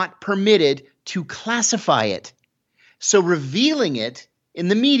not permitted to classify it. So revealing it in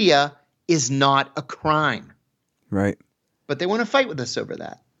the media is not a crime. Right. But they want to fight with us over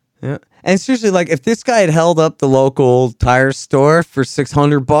that. Yeah. And seriously, like, if this guy had held up the local tire store for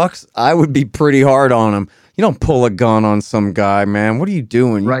 $600, I would be pretty hard on him. You don't pull a gun on some guy, man. What are you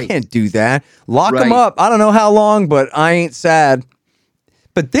doing? You can't do that. Lock him up. I don't know how long, but I ain't sad.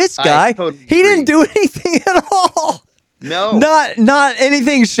 But this guy, he didn't do anything at all. No. Not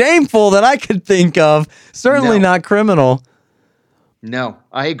anything shameful that I could think of. Certainly not criminal. No,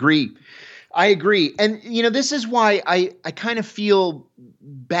 I agree. And, you know, this is why I kind of feel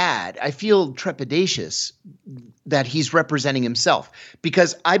bad. I feel trepidatious that he's representing himself,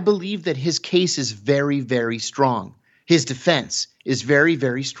 because I believe that his case is very, very strong. His defense is very,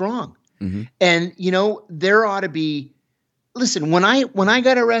 very strong. And, you know, there ought to be, listen, when I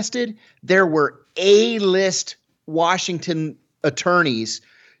got arrested, there were A-list Washington attorneys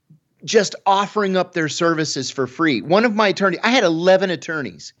just offering up their services for free. One of my attorneys, I had 11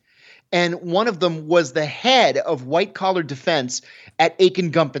 attorneys. And one of them was the head of white-collar defense at Aiken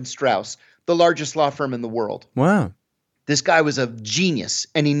Gump & Strauss, the largest law firm in the world. Wow. This guy was a genius,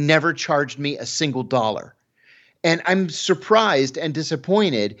 and he never charged me a single dollar. And I'm surprised and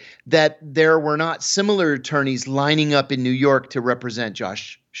disappointed that there were not similar attorneys lining up in New York to represent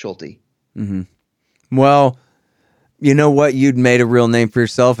Josh Schulte. Well, you know what? You'd made a real name for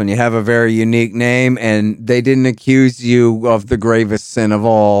yourself, and you have a very unique name, and they didn't accuse you of the gravest sin of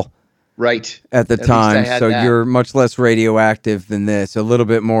all. Right. At the time. So you're much less radioactive than this. A little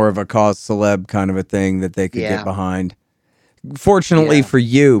bit more of a cause celeb kind of a thing that they could get behind. Fortunately for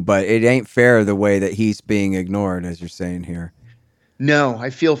you, but it ain't fair the way that he's being ignored, as you're saying here. No, I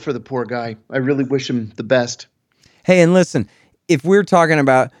feel for the poor guy. I really wish him the best. Hey, and listen, if we're talking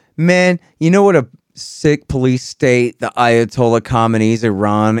about, man, you know what a sick police state the Ayatollah Khamenei's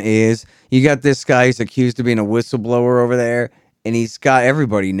Iran is? You got this guy who's accused of being a whistleblower over there. And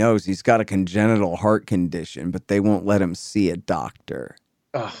everybody knows he's got a congenital heart condition, but they won't let him see a doctor.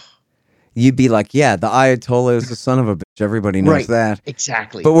 Ugh. You'd be like, yeah, the Ayatollah is the son of a bitch. Everybody knows that.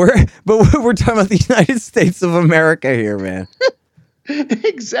 Exactly. But we're talking about the United States of America here, man.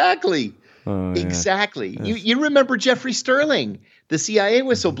 Exactly. Oh, exactly. Yeah. You remember Jeffrey Sterling, the CIA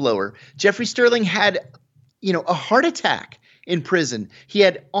whistleblower. Jeffrey Sterling had, you know, a heart attack in prison. He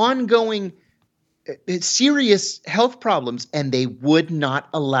had ongoing serious health problems, and they would not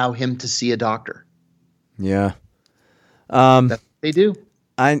allow him to see a doctor. Yeah. That's what they do.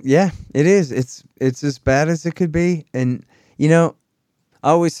 Yeah, it is. It's as bad as it could be. And, you know, I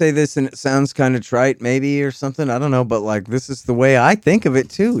always say this, and it sounds kind of trite maybe or something. I don't know. But, like, this is the way I think of it,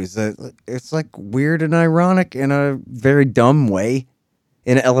 too, is that it's, like, weird and ironic in a very dumb way,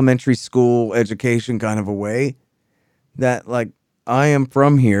 in an elementary school education kind of a way, that, like, I am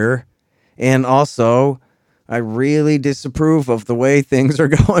from here. And also, I really disapprove of the way things are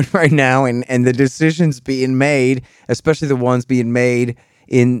going right now, and the decisions being made, especially the ones being made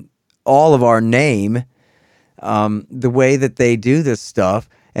in all of our name, the way that they do this stuff,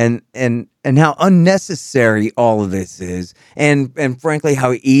 and how unnecessary all of this is, and frankly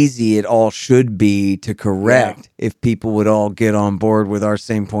how easy it all should be to correct if people would all get on board with our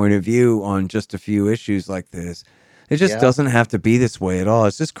same point of view on just a few issues like this. It just doesn't have to be this way at all.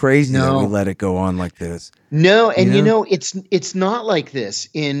 It's just crazy that we let it go on like this. No, and it's not like this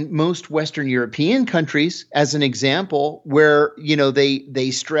in most Western European countries, as an example, where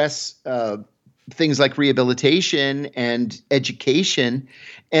they stress things like rehabilitation and education,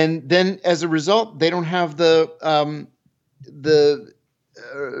 and then as a result, they don't have the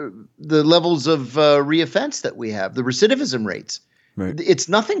levels of reoffense that we have, the recidivism rates. Right. It's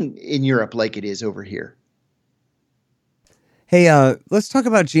nothing in Europe like it is over here. Hey, let's talk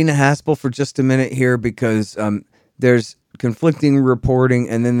about Gina Haspel for just a minute here, because there's conflicting reporting,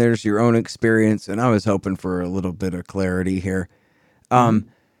 and then there's your own experience, and I was hoping for a little bit of clarity here.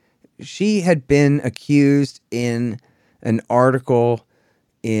 She had been accused in an article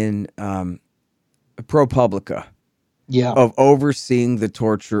in ProPublica of overseeing the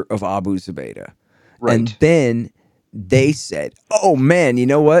torture of Abu Zubaydah. Right. And then they said, oh, man, you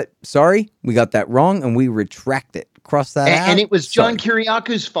know what? Sorry, we got that wrong, and we retract it. Cross that out. And it was John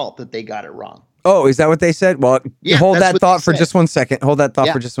Kiriaku's fault that they got it wrong. Oh, is that what they said? Well, hold that thought for just 1 second. Hold that thought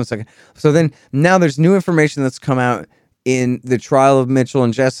for just 1 second. So then now there's new information that's come out in the trial of Mitchell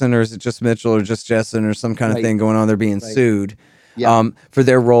and Jessen, or is it just Mitchell or just Jessen or some kind of thing going on? They're being sued for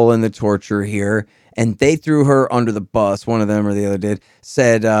their role in the torture here. And they threw her under the bus. One of them or the other did.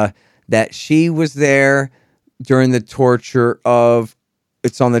 Said that she was there during the torture of,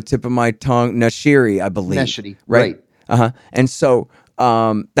 it's on the tip of my tongue, Nashiri, I believe. Nashiri, right. And so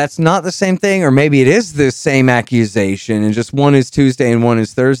that's not the same thing, or maybe it is the same accusation, and just one is Tuesday and one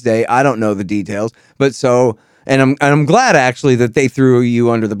is Thursday. I don't know the details, but so, and I'm glad actually that they threw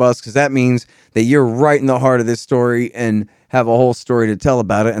you under the bus, because that means that you're right in the heart of this story and have a whole story to tell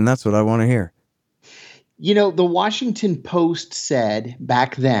about it, and that's what I want to hear. The Washington Post said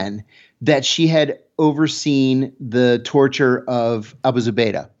back then that she had overseen the torture of Abu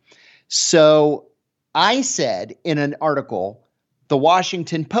Zubaydah. So I said in an article, the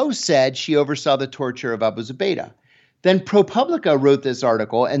Washington Post said she oversaw the torture of Abu Zubaydah. Then ProPublica wrote this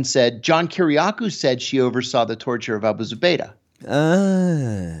article and said John Kiriakou said she oversaw the torture of Abu Zubaydah.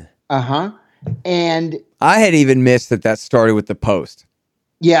 And I had even missed that started with the Post.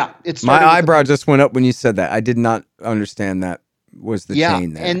 Yeah, my eyebrow just went up when you said that. I did not understand that was the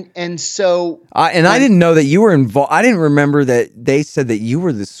chain there. And so I didn't know that you were involved. I didn't remember that they said that you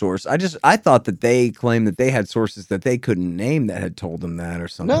were the source. I thought that they claimed that they had sources that they couldn't name that had told them that or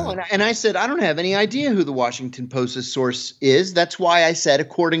something. No, and I said I don't have any idea who the Washington Post's source is. That's why I said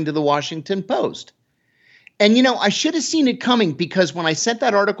according to the Washington Post. And I should have seen it coming, because when I sent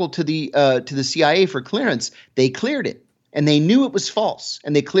that article to the CIA for clearance, they cleared it. And they knew it was false,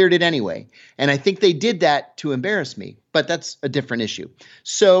 and they cleared it anyway. And I think they did that to embarrass me, but that's a different issue.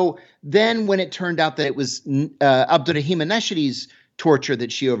 So then when it turned out that it was Abdurrahim Nashiri's torture that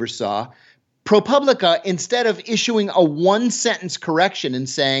she oversaw, ProPublica, instead of issuing a one-sentence correction and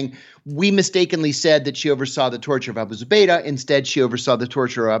saying, we mistakenly said that she oversaw the torture of Abu Zubaydah, instead she oversaw the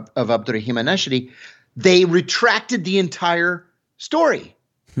torture of Abdurrahim Nashiri, they retracted the entire story.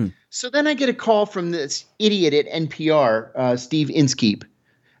 So then I get a call from this idiot at NPR, Steve Inskeep,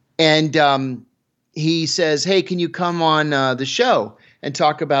 and he says, hey, can you come on the show and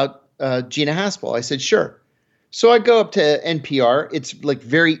talk about Gina Haspel? I said, sure. So I go up to NPR. It's like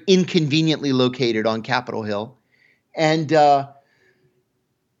very inconveniently located on Capitol Hill. And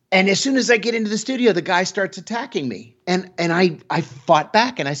as soon as I get into the studio, the guy starts attacking me. And I fought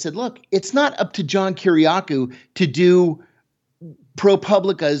back, and I said, look, it's not up to John Kiriakou to do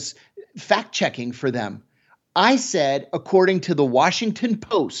ProPublica's fact-checking for them. I said, according to the Washington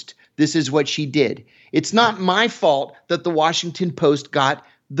Post, this is what she did. It's not my fault that the Washington Post got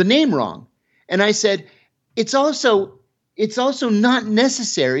the name wrong. And I said, it's also not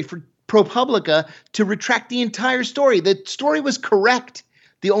necessary for ProPublica to retract the entire story. The story was correct.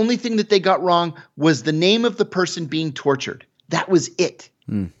 The only thing that they got wrong was the name of the person being tortured. That was it.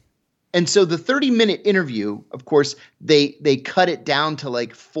 And so the 30-minute interview, of course, they cut it down to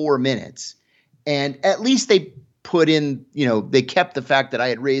like 4 minutes. And at least they put in, they kept the fact that I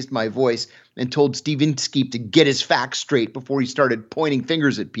had raised my voice and told Steve Inskeep to get his facts straight before he started pointing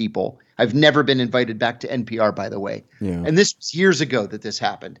fingers at people. I've never been invited back to NPR, by the way. Yeah. And this was years ago that this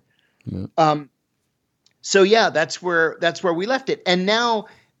happened. Yeah. So yeah, that's where we left it. And now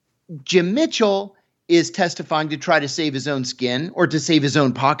Jim Mitchell is testifying to try to save his own skin, or to save his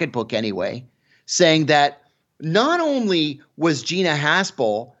own pocketbook anyway, saying that not only was Gina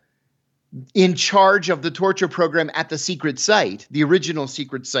Haspel in charge of the torture program at the secret site, the original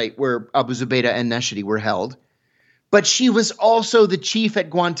secret site where Abu Zubaydah and Nashidi were held, but she was also the chief at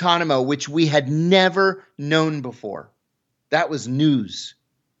Guantanamo, which we had never known before. That was news.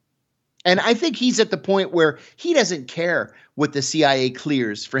 And I think he's at the point where he doesn't care what the CIA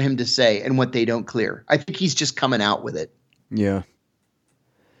clears for him to say and what they don't clear. I think he's just coming out with it. Yeah.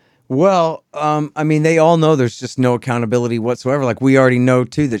 Well, I mean, they all know there's just no accountability whatsoever. Like, we already know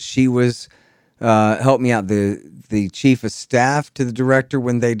too that she was help me out, the chief of staff to the director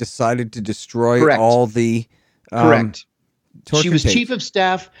when they decided to destroy Correct. all the Correct. torture She was tapes. chief of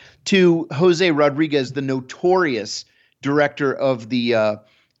staff to Jose Rodriguez, the notorious director of the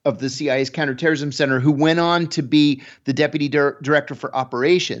CIA's Counterterrorism Center, who went on to be the deputy director for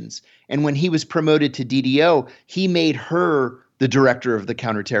operations. And when he was promoted to DDO, he made her the director of the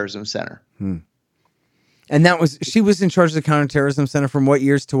Counterterrorism Center. And she was in charge of the Counterterrorism Center from what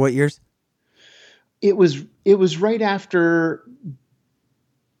years to what years? It was right after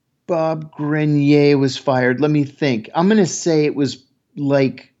Bob Grenier was fired. Let me think. I'm going to say it was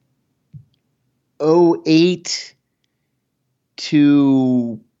like 08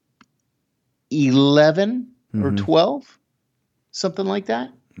 to 11 or 12, something like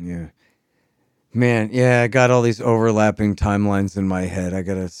that. Yeah. Man, yeah, I got all these overlapping timelines in my head. I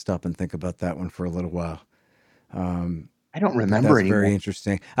got to stop and think about that one for a little while. I don't remember That's anymore. very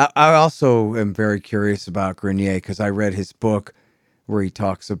interesting. I also am very curious about Grenier because I read his book where he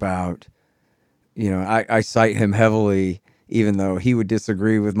talks about, I cite him heavily, even though he would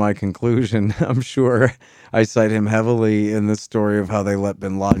disagree with my conclusion. I'm sure I cite him heavily in the story of how they let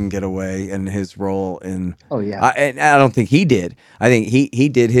bin Laden get away and his role in. Oh, yeah. And I don't think he did. I think he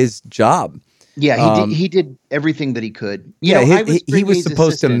did his job. Yeah, he did everything that he could. He was Grenier's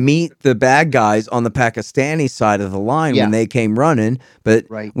supposed to assistant. meet the bad guys on the Pakistani side of the line Yeah. when they came running, but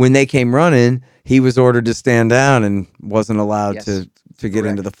Right. when they came running, he was ordered to stand down and wasn't allowed Yes. to get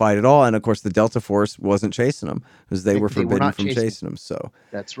into the fight at all. And of course, the Delta Force wasn't chasing them because they were They were forbidden not from chasing chasing them. So,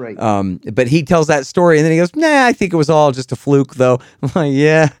 That's right. but he tells that story and then he goes, "Nah, I think it was all just a fluke, though." I'm like,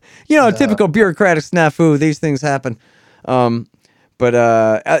 yeah, typical bureaucratic snafu. These things happen.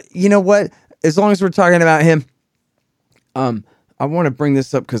 But you know what? As long as we're talking about him, I want to bring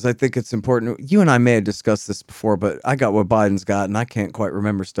this up because I think it's important. You and I may have discussed this before, but I got what Biden's got, and I can't quite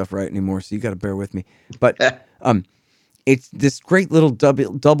remember stuff right anymore, so you got to bear with me. But it's this great little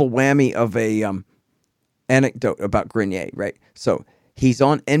double whammy of a anecdote about Grenier, right? So he's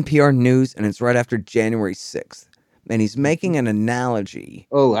on NPR News, and it's right after January 6th, and he's making an analogy.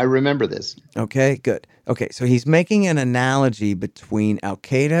 Oh, I remember this. Okay, good. Okay, so he's making an analogy between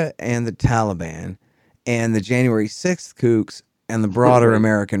Al-Qaeda and the Taliban and the January 6th kooks and the broader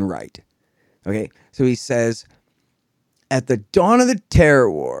American right. Okay, so he says, at the dawn of the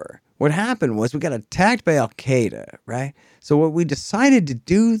terror war, what happened was we got attacked by Al-Qaeda, right? So what we decided to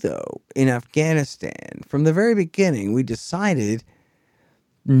do, though, in Afghanistan, from the very beginning, we decided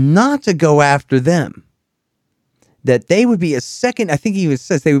not to go after them. That they would be I think he even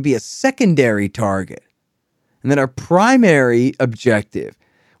says they would be a secondary target. And that our primary objective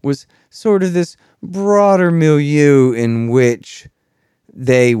was sort of this broader milieu in which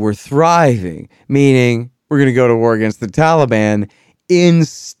they were thriving, meaning we're going to go to war against the Taliban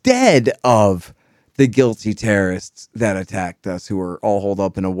instead of the guilty terrorists that attacked us, who were all holed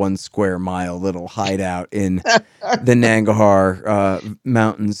up in a 1 square mile little hideout in the Nangarhar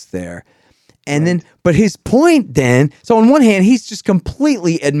mountains there. And then, but his point then, so on one hand, he's just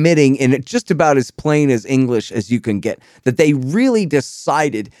completely admitting in just about as plain as English as you can get that they really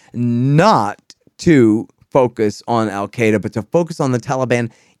decided not to focus on Al-Qaeda, but to focus on the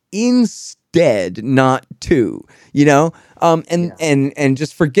Taliban instead, not to, and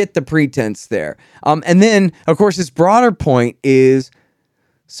just forget the pretense there. And then, of course, his broader point is,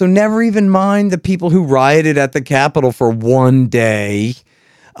 so never even mind the people who rioted at the Capitol for one day.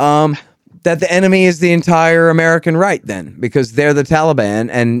 That the enemy is the entire American right then, because they're the Taliban,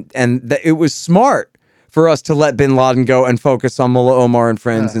 and it was smart for us to let bin Laden go and focus on Mullah Omar and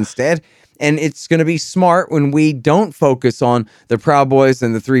friends instead. And it's going to be smart when we don't focus on the Proud Boys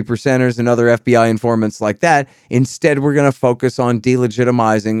and the 3%ers and other FBI informants like that. Instead, we're going to focus on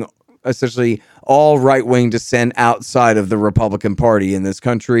delegitimizing essentially all right-wing dissent outside of the Republican Party in this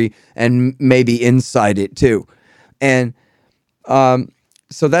country and maybe inside it too. And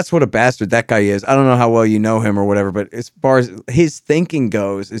so that's what a bastard that guy is. I don't know how well you know him or whatever, but as far as his thinking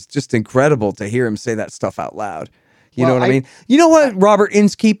goes, it's just incredible to hear him say that stuff out loud. You know what I mean? You know what, Robert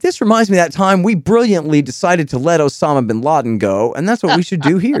Inskeep? This reminds me of that time we brilliantly decided to let Osama bin Laden go, and that's what we should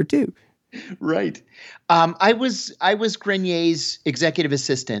do here too. Right. I was Grenier's executive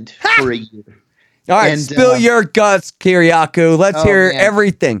assistant for a year. All right, spill your guts, Kiriakou. Let's hear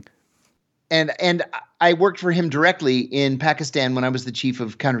everything. And I worked for him directly in Pakistan when I was the chief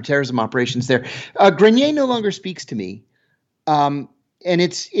of counterterrorism operations there. Grenier no longer speaks to me. And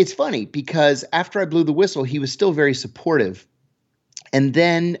it's funny because after I blew the whistle, he was still very supportive. And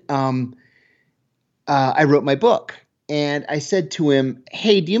then I wrote my book, and I said to him,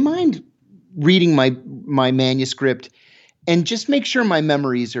 "Hey, do you mind reading my manuscript and just make sure my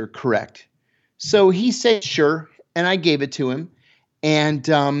memories are correct?" So he said, "Sure," and I gave it to him.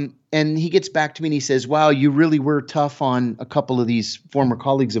 And he gets back to me and he says, "Wow, you really were tough on a couple of these former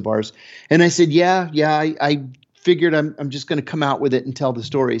colleagues of ours." And I said, yeah, I figured I'm just going to come out with it and tell the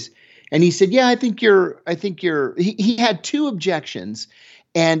stories. And he said, "Yeah, I think you're." He had two objections.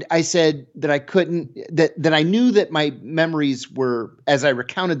 And I said that I couldn't, that I knew that my memories were, as I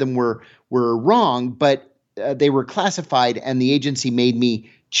recounted them, were wrong, but they were classified and the agency made me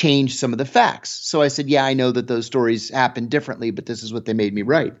change some of the facts. So I said, "Yeah, I know that those stories happened differently, but this is what they made me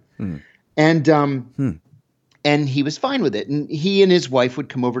write." And he was fine with it. And he and his wife would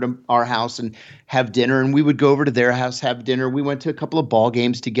come over to our house and have dinner, and we would go over to their house, have dinner. We went to a couple of ball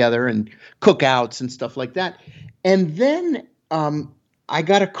games together and cookouts and stuff like that. And then I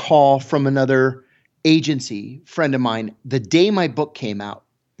got a call from another agency friend of mine the day my book came out.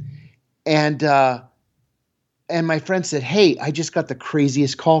 And my friend said, "Hey, I just got the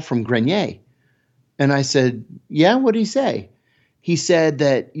craziest call from Grenier." And I said, "Yeah, what did he say?" He said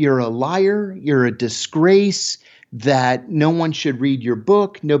that you're a liar, you're a disgrace, that no one should read your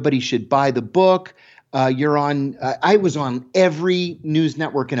book, nobody should buy the book. I was on every news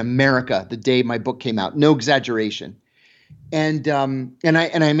network in America the day my book came out, no exaggeration. And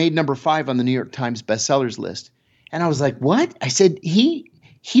I made number 5 on the New York Times bestsellers list. And I was like, "What?" I said, he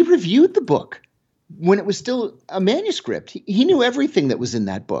reviewed the book when it was still a manuscript. He knew everything that was in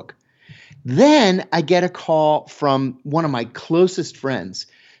that book. Then I get a call from one of my closest friends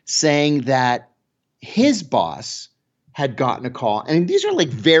saying that his boss had gotten a call. And these are like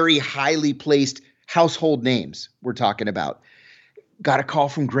very highly placed household names we're talking about. Got a call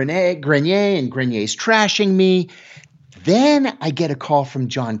from Grenier, and Grenier's trashing me. Then I get a call from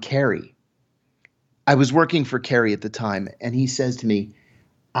John Kerry. I was working for Kerry at the time, and he says to me,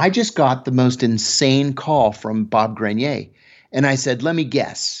 "I just got the most insane call from Bob Grenier." And I said, "Let me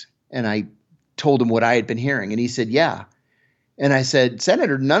guess." And I told him what I had been hearing. And he said, "Yeah." And I said,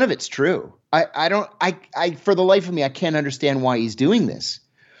 "Senator, none of it's true. I for the life of me, I can't understand why he's doing this."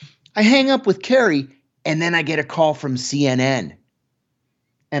 I hang up with Kerry, and then I get a call from CNN.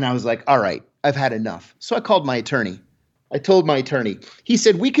 And I was like, "All right, I've had enough." So I called my attorney. I told my attorney. He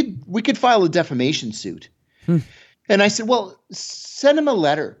said, we could file a defamation suit. And I said, "Well, send him a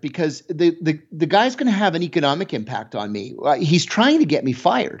letter, because the guy's going to have an economic impact on me. He's trying to get me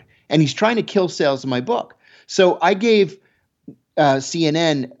fired, and he's trying to kill sales of my book." So I gave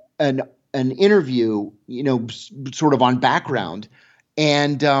CNN an interview, sort of on background,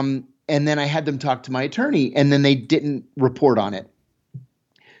 and then I had them talk to my attorney, and then they didn't report on it.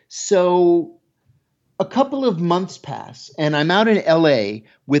 So a couple of months pass, and I'm out in LA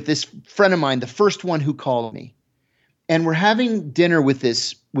with this friend of mine, the first one who called me. And we're having dinner with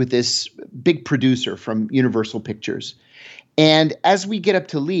this big producer from Universal Pictures. And as we get up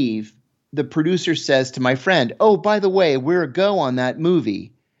to leave, the producer says to my friend, "Oh, by the way, we're a go on that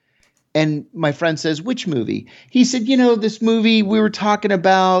movie." And my friend says, "Which movie?" He said, "This movie we were talking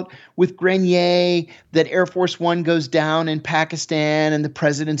about with Grenier, that Air Force One goes down in Pakistan and the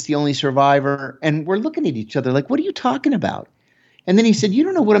president's the only survivor." And we're looking at each other like, "What are you talking about?" And then he said, "You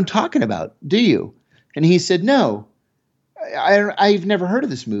don't know what I'm talking about, do you?" And he said, "No, I've never heard of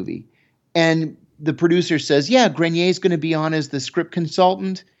this movie." And the producer says, "Yeah, Grenier's going to be on as the script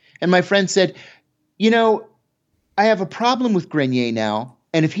consultant." And my friend said, "I have a problem with Grenier now.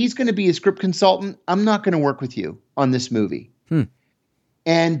 And if he's going to be a script consultant, I'm not going to work with you on this movie."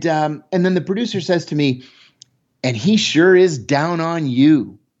 And then the producer says to me, "And he sure is down on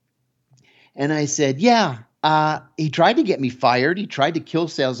you." And I said, "Yeah, he tried to get me fired. He tried to kill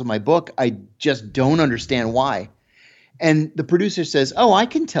sales of my book. I just don't understand why." And the producer says, "Oh, I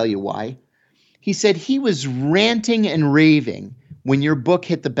can tell you why." He said he was ranting and raving when your book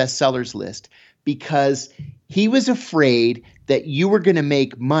hit the bestsellers list, because he was afraid that you were going to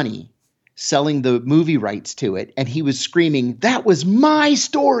make money selling the movie rights to it. And he was screaming, "That was my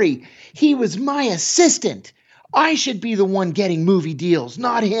story. He was my assistant. I should be the one getting movie deals,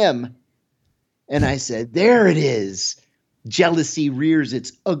 not him." And I said, there it is. Jealousy rears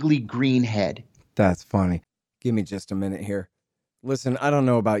its ugly green head. That's funny. Give me just a minute here. Listen, I don't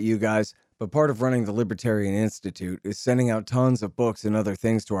know about you guys, but part of running the Libertarian Institute is sending out tons of books and other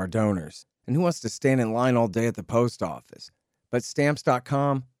things to our donors. And who wants to stand in line all day at the post office? But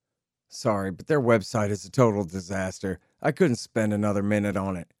Stamps.com? Sorry, but their website is a total disaster. I couldn't spend another minute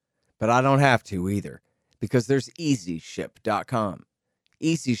on it. But I don't have to either, because there's EasyShip.com.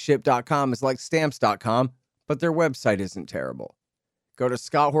 EasyShip.com is like Stamps.com, but their website isn't terrible. Go to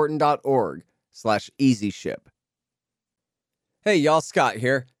ScottHorton.org/EasyShip. Hey, y'all, Scott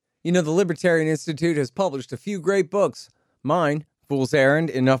here. You know, the Libertarian Institute has published a few great books. Mine, Fool's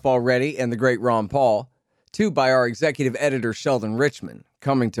Errand, Enough Already, and The Great Ron Paul. 2 by our executive editor, Sheldon Richman,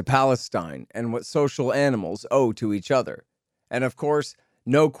 Coming to Palestine, and What Social Animals Owe to Each Other. And of course,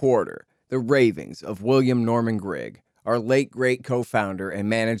 No Quarter, The Ravings of William Norman Grigg, our late great co-founder and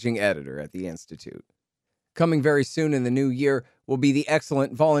managing editor at the Institute. Coming very soon in the new year will be the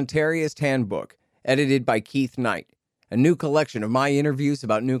excellent Voluntarist Handbook, edited by Keith Knight, a new collection of my interviews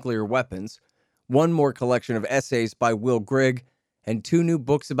about nuclear weapons, 1 more collection of essays by Will Grigg, and 2 new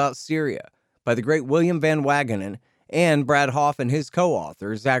books about Syria by the great William Van Wagenen and Brad Hoff and his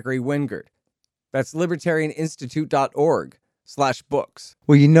co-author, Zachary Wingert. That's libertarianinstitute.org/books.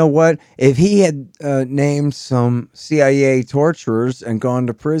 Well, you know what? If he had named some CIA torturers and gone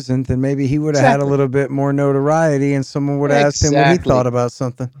to prison, then maybe he would have had a little bit more notoriety and someone would have asked him what he thought about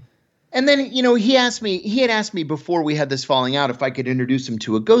something. And then, you know, he had asked me before we had this falling out if I could introduce him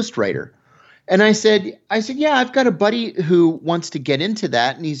to a ghostwriter. And I said, yeah, I've got a buddy who wants to get into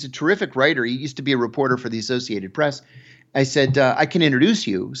that, and he's a terrific writer. He used to be a reporter for the Associated Press. I said, I can introduce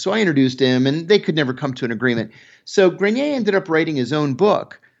you. So I introduced him, and they could never come to an agreement. So Grenier ended up writing his own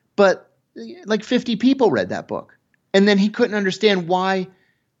book, but like 50 people read that book. And then he couldn't understand why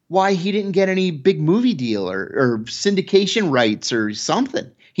he didn't get any big movie deal or syndication rights or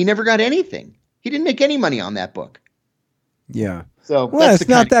something. He never got anything. He didn't make any money on that book. Yeah. So well, it's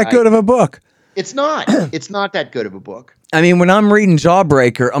not that good of a book. It's not. It's not that good of a book. I mean, when I'm reading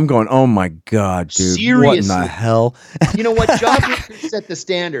Jawbreaker, I'm going, oh my God, dude. Seriously. What in the hell? You know what? Jawbreaker set the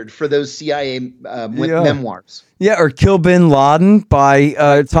standard for those CIA memoirs. Yeah, or Kill Bin Laden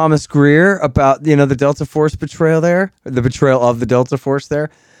by Thomas Greer about, you know, the Delta Force betrayal there, the betrayal of the Delta Force there.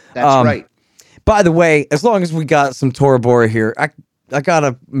 That's right. By the way, as long as we got some Tora Bora here, I got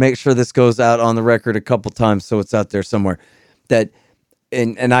to make sure this goes out on the record a couple times so it's out there somewhere.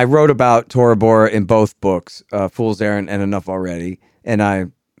 And I wrote about Tora Bora in both books, Fool's Errand and Enough Already. And I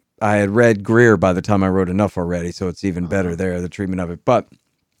had read Greer by the time I wrote Enough Already, so it's even better there, the treatment of it. But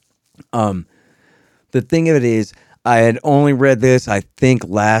the thing of it is, I had only read this, I think,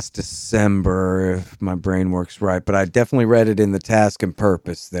 last December, if my brain works right. But I definitely read it in the Task and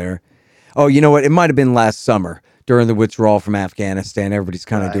Purpose there. Oh, you know what? It might have been last summer during the withdrawal from Afghanistan. Everybody's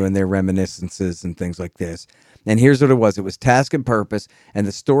kind of doing their reminiscences and things like this. And here's what it was. It was Task and Purpose, and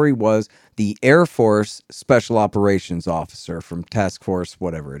the story was the Air Force Special Operations Officer from Task Force,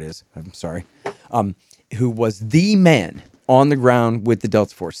 whatever it is, I'm sorry, who was the man on the ground with the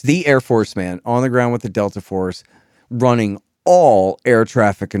Delta Force, the Air Force man on the ground with the Delta Force, running all air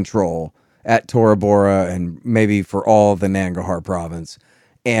traffic control at Tora Bora and maybe for all the Nangarhar province.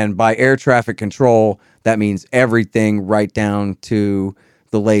 And by air traffic control, that means everything right down to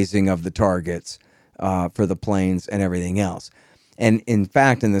the lasing of the targets. For the planes and everything else. And in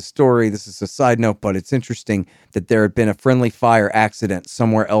fact, in the story, this is a side note, but it's interesting that there had been a friendly fire accident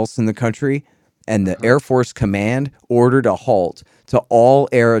somewhere else in the country, and the Air Force Command ordered a halt to all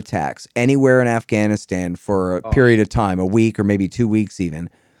air attacks anywhere in Afghanistan for a period of time, a week or maybe 2 weeks even,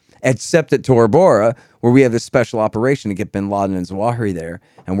 except at Tora Bora, where we have this special operation to get bin Laden and Zawahiri there,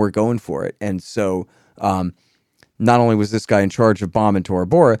 and we're going for it. And so not only was this guy in charge of bombing Tora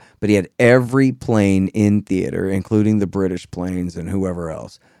Bora, but he had every plane in theater, including the British planes and whoever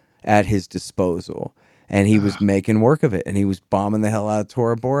else, at his disposal. And he was making work of it, and he was bombing the hell out of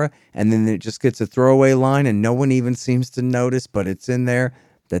Tora Bora, and then it just gets a throwaway line, and no one even seems to notice, but it's in there,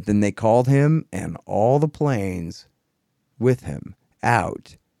 that then they called him and all the planes with him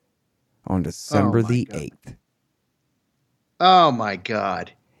out on December the 8th. Oh, my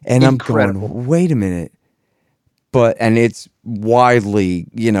God. And incredible. I'm going, wait a minute. And it's widely,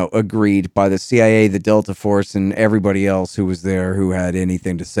 agreed by the CIA, the Delta Force, and everybody else who was there who had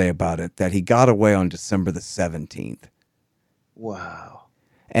anything to say about it, that he got away on December the 17th. Wow.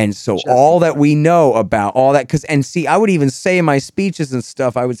 And so all that we know about all that, I would even say in my speeches and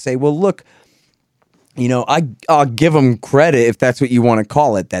stuff, I would say, well, look, I'll give them credit, if that's what you want to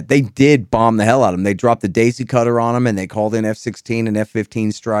call it, that they did bomb the hell out of him. They dropped the Daisy Cutter on him, and they called in F-16 and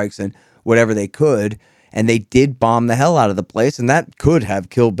F-15 strikes, and whatever they could. And they did bomb the hell out of the place, and that could have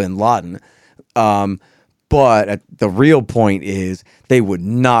killed bin Laden. But the real point is they would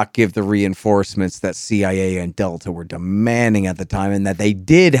not give the reinforcements that CIA and Delta were demanding at the time, and that they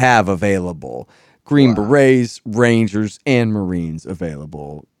did have available. Green Berets, Rangers, and Marines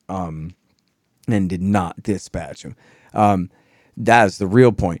available, and did not dispatch them. That is the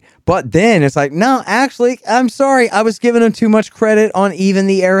real point. But then it's like, no, actually, I'm sorry. I was giving them too much credit on even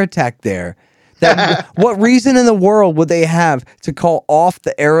the air attack there. What reason in the world would they have to call off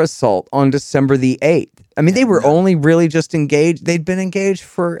the air assault on December the 8th? I mean, they were only really just engaged. They'd been engaged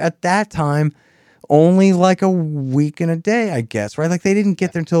for, at that time, only like a week and a day, I guess, right? Like, they didn't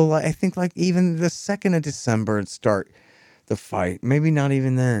get there until, I think, like, even the 2nd of December and start the fight. Maybe not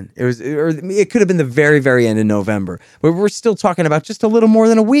even then. It could have been the very, very end of November. But we're still talking about just a little more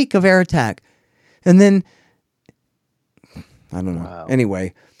than a week of air attack. And then, I don't know. Wow.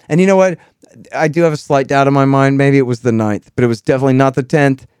 Anyway, and you know what? I do have a slight doubt in my mind. Maybe it was the 9th, but it was definitely not the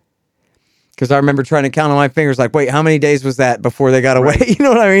 10th. Because I remember trying to count on my fingers, like, wait, how many days was that before they got away? You know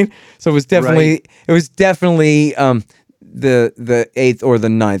what I mean? So it was definitely the 8th or the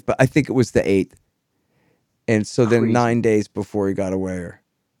 9th, but I think it was the 8th. And so then 9 days before he got away, or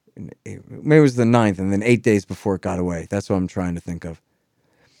maybe it was the 9th, and then 8 days before it got away. That's what I'm trying to think of.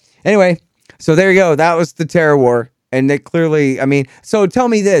 Anyway, so there you go. That was the terror war. And they clearly, I mean, so tell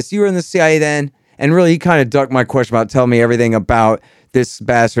me this. You were in the CIA then, and really you kind of ducked my question about telling me everything about this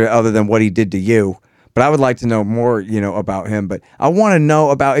bastard other than what he did to you. But I would like to know more, about him. But I want to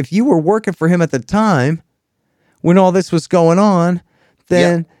know about if you were working for him at the time when all this was going on,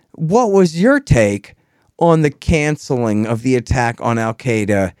 then what was your take on the canceling of the attack on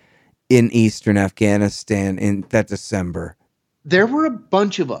Al-Qaeda in eastern Afghanistan in that December? There were a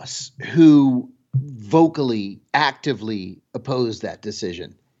bunch of us who vocally, actively opposed that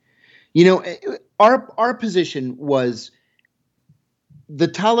decision. Our position was the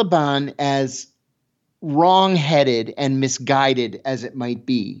Taliban, as wrong-headed and misguided as it might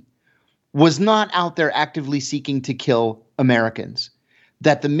be, was not out there actively seeking to kill Americans.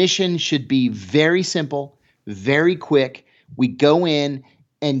 That the mission should be very simple, very quick. We go in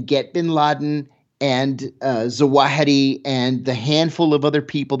and get bin Laden and Zawahiri and the handful of other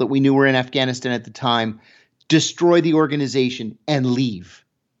people that we knew were in Afghanistan at the time, destroy the organization and leave.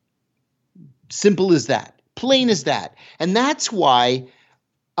 Simple as that. Plain as that. And that's why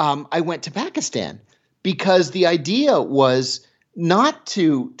I went to Pakistan, because the idea was not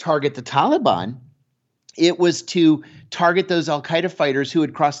to target the Taliban. It was to target those Al-Qaeda fighters who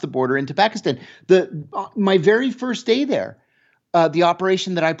had crossed the border into Pakistan. My very first day there, the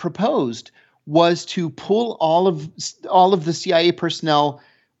operation that I proposed was to pull all of the CIA personnel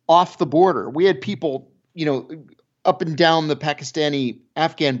off the border. We had people, up and down the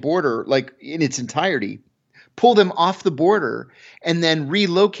Pakistani-Afghan border, like in its entirety, pull them off the border and then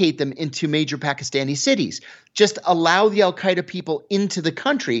relocate them into major Pakistani cities. Just allow the Al-Qaeda people into the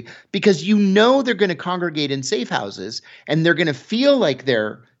country, because they're going to congregate in safe houses and they're going to feel like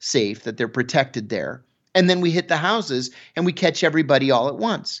they're safe, that they're protected there. And then we hit the houses and we catch everybody all at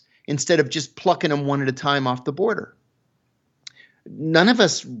once, instead of just plucking them one at a time off the border. None of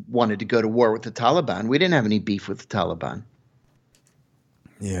us wanted to go to war with the Taliban. We didn't have any beef with the Taliban.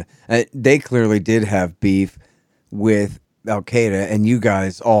 Yeah, they clearly did have beef with Al-Qaeda, and you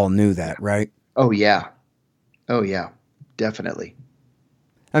guys all knew that, right? Oh, yeah. Definitely.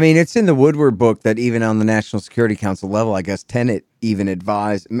 I mean, it's in the Woodward book that even on the National Security Council level, I guess Tenet even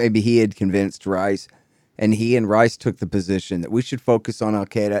advised, maybe he had convinced Rice, and he and Rice took the position that we should focus on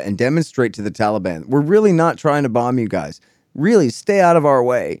Al-Qaeda and demonstrate to the Taliban, we're really not trying to bomb you guys. Really, stay out of our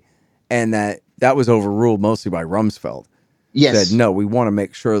way. And that was overruled mostly by Rumsfeld. Yes. Said, no, we want to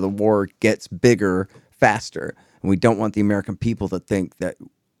make sure the war gets bigger, faster. And we don't want the American people to think that,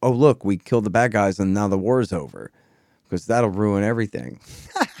 oh, look, we killed the bad guys and now the war's over. Because that'll ruin everything.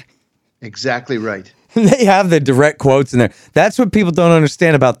 Exactly right. They have the direct quotes in there. That's what people don't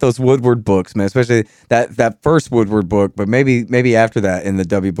understand about those Woodward books, man. Especially that first Woodward book, but maybe after that in the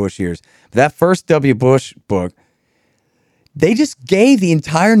W. Bush years. That first W. Bush book, they just gave the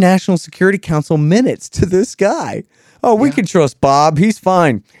entire National Security Council minutes to this guy. Oh, we can trust Bob. He's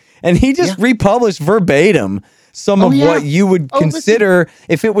fine. And he just republished verbatim some of what you would consider,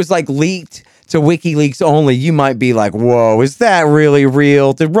 if it was like leaked to WikiLeaks only, you might be like, whoa, is that really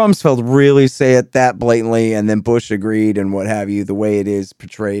real? Did Rumsfeld really say it that blatantly? And then Bush agreed and what have you, the way it is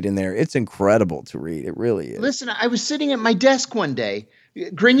portrayed in there. It's incredible to read. It really is. Listen, I was sitting at my desk one day.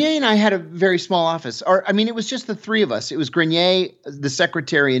 Grenier and I had a very small office. It was just the three of us. It was Grenier, the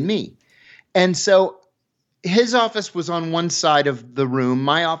secretary, and me. And so his office was on one side of the room,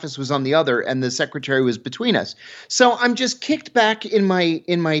 my office was on the other, and the secretary was between us. So I'm just kicked back in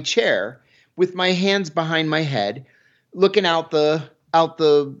my chair with my hands behind my head, looking out the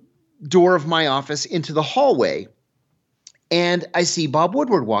door of my office into the hallway. And I see Bob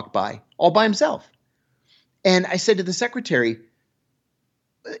Woodward walk by all by himself. And I said to the secretary,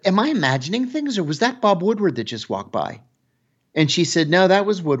 am I imagining things, or was that Bob Woodward that just walked by? And she said, no, that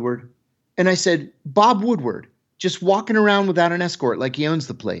was Woodward. And I said, Bob Woodward, just walking around without an escort like he owns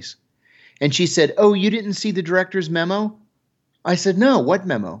the place. And she said, oh, you didn't see the director's memo? I said, no, what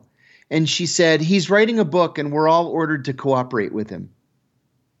memo? And she said, he's writing a book and we're all ordered to cooperate with him.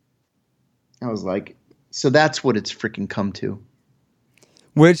 I was like, so that's what it's freaking come to.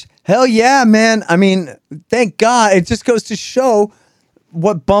 Which, hell yeah, man. I mean, thank God. It just goes to show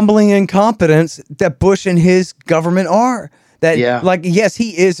what bumbling incompetence that Bush and his government are. That, like, yes,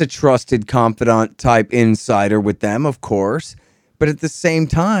 he is a trusted confidant type insider with them, of course. But at the same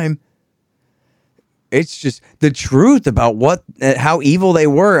time, it's just the truth about how evil they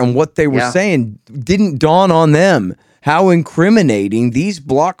were and what they were saying didn't dawn on them. How incriminating these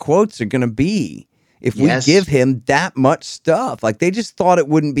block quotes are going to be if we give him that much stuff. Like, they just thought it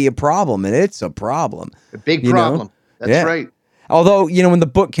wouldn't be a problem, and it's a problem. A big problem. That's right. Although, when the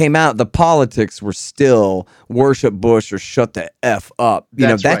book came out, the politics were still worship Bush or shut the F up.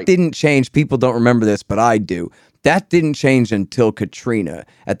 That didn't change. People don't remember this, but I do. That didn't change until Katrina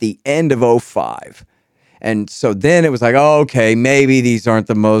at the end of 2005. And so then it was like, oh, okay, maybe these aren't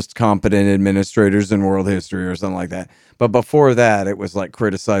the most competent administrators in world history or something like that. But before that, it was like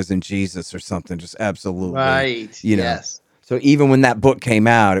criticizing Jesus or something, just absolutely. Right, yes. So even when that book came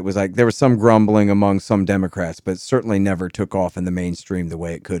out, it was like there was some grumbling among some Democrats, but it certainly never took off in the mainstream the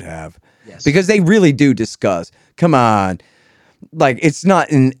way it could have. Yes. Because they really do discuss, come on, like it's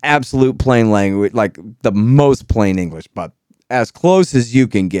not in absolute plain language, like the most plain English, but as close as you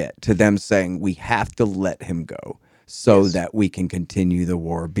can get to them saying we have to let him go so that we can continue the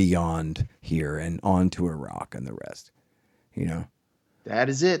war beyond here and on to Iraq and the rest. That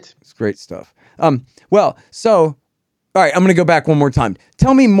is it. It's great stuff. All right, I'm going to go back one more time.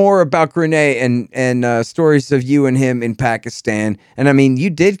 Tell me more about Grenay and stories of you and him in Pakistan. And I mean, you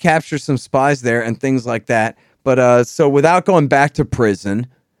did capture some spies there and things like that. But so without going back to prison,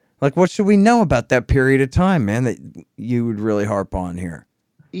 like what should we know about that period of time, man, that you would really harp on here?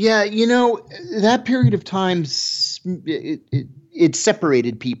 Yeah, that period of time, it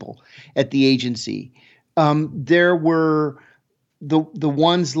separated people at the agency. There were the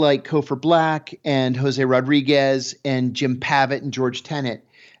ones like Cofer Black and Jose Rodriguez and Jim Pavitt and George Tenet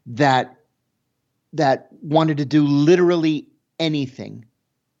that wanted to do literally anything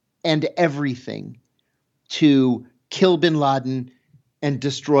and everything to kill bin Laden and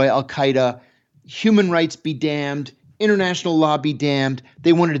destroy Al-Qaeda. Human rights be damned, international law be damned.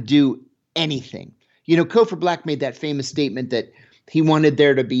 They wanted to do anything. Cofer Black made that famous statement that he wanted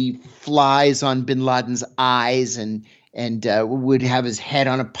there to be flies on bin Laden's eyes and would have his head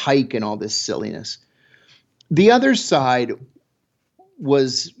on a pike and all this silliness. The other side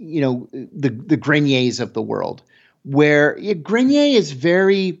was, the Greniers of the world, where Grenier is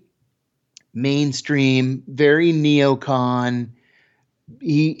very mainstream, very neocon.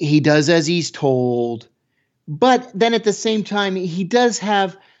 He does as he's told, but then at the same time, he does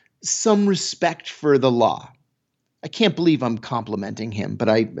have some respect for the law. I can't believe I'm complimenting him, but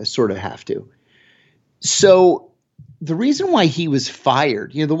I sort of have to. So the reason why he was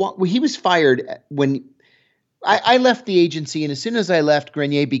fired, he was fired when I left the agency, and as soon as I left,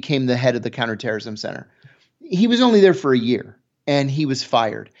 Grenier became the head of the Counterterrorism Center. He was only there for a year, and he was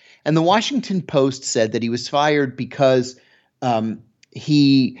fired. And the Washington Post said that he was fired because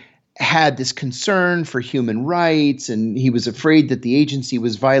he had this concern for human rights, and he was afraid that the agency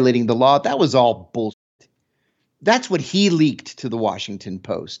was violating the law. That was all bullshit. That's what he leaked to the Washington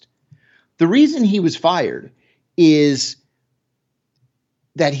Post. The reason he was fired is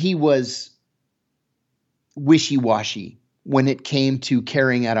that he was wishy-washy when it came to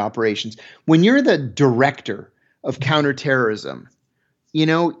carrying out operations. When you're the director of counterterrorism,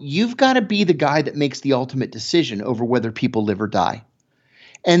 you've got to be the guy that makes the ultimate decision over whether people live or die.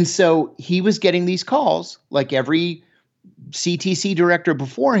 And so he was getting these calls, like every CTC director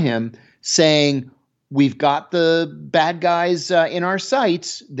before him, saying, we've got the bad guys in our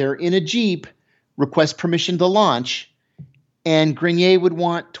sights. They're in a Jeep. Request permission to launch. And Grenier would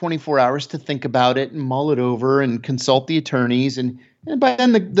want 24 hours to think about it and mull it over and consult the attorneys. And by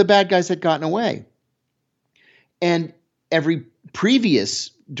then, the bad guys had gotten away. And every previous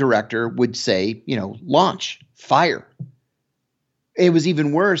director would say, launch, fire. It was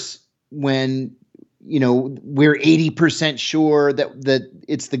even worse when we're 80% sure that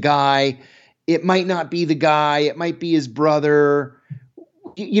it's the guy. It might not be the guy. It might be his brother.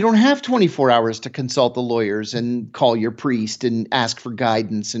 You don't have 24 hours to consult the lawyers and call your priest and ask for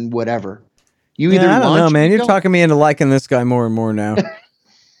guidance and whatever. I don't know, man. You're talking me into liking this guy more and more now.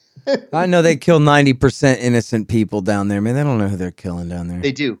 I know they kill 90% innocent people down there, man. They don't know who they're killing down there.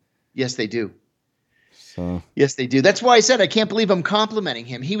 They do. Yes, they do. So yes, they do. That's why I said I can't believe I'm complimenting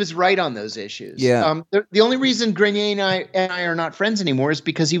him. He was right on those issues. Yeah. The only reason Grenier and I are not friends anymore is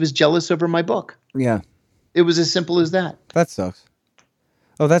because he was jealous over my book. Yeah. It was as simple as that. That sucks.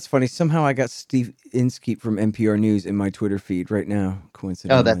 Oh, that's funny. Somehow I got Steve Inskeep from NPR News in my Twitter feed right now,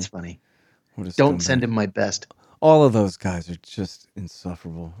 coincidentally. Oh, that's funny. Don't send him my best. All of those guys are just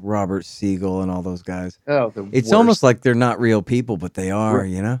insufferable. Robert Siegel and all those guys. Oh, it's worst. Almost like they're not real people, but they are,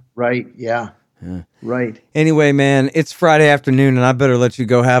 Right, yeah. Right. Anyway, man, it's Friday afternoon, and I better let you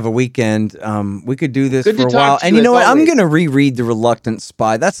go have a weekend. We could do this for a while. And you know what? I'm going to reread The Reluctant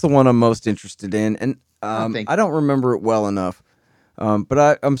Spy. That's the one I'm most interested in. And I don't remember it well enough.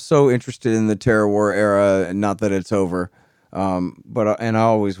 But I'm so interested in the Terror War era, and not that it's over. And I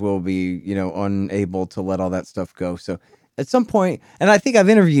always will be, unable to let all that stuff go. So at some point, and I think I've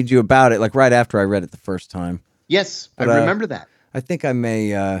interviewed you about it, like right after I read it the first time. Yes, but, I remember that. I think I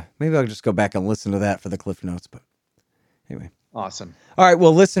may, maybe I'll just go back and listen to that for the Cliff Notes. But anyway. Awesome. All right.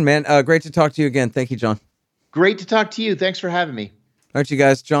 Well, listen, man, great to talk to you again. Thank you, John. Great to talk to you. Thanks for having me. All right, you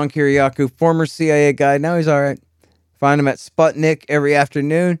guys. John Kiriakou, former CIA guy. Now he's all right. Find him at Sputnik every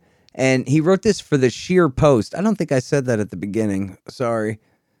afternoon. And he wrote this for the Sheer Post. I don't think I said that at the beginning. Sorry.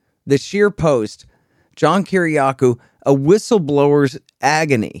 The Sheer Post. John Kiriakou, a whistleblower's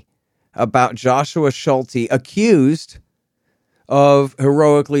agony about Joshua Schulte, accused of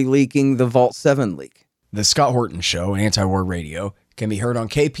heroically leaking the Vault 7 leak. The Scott Horton Show, Anti-War Radio, can be heard on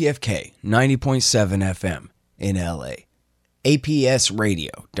KPFK 90.7 FM in LA,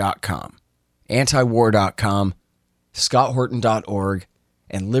 APSradio.com, antiwar.com, scotthorton.org,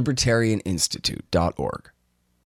 and libertarianinstitute.org.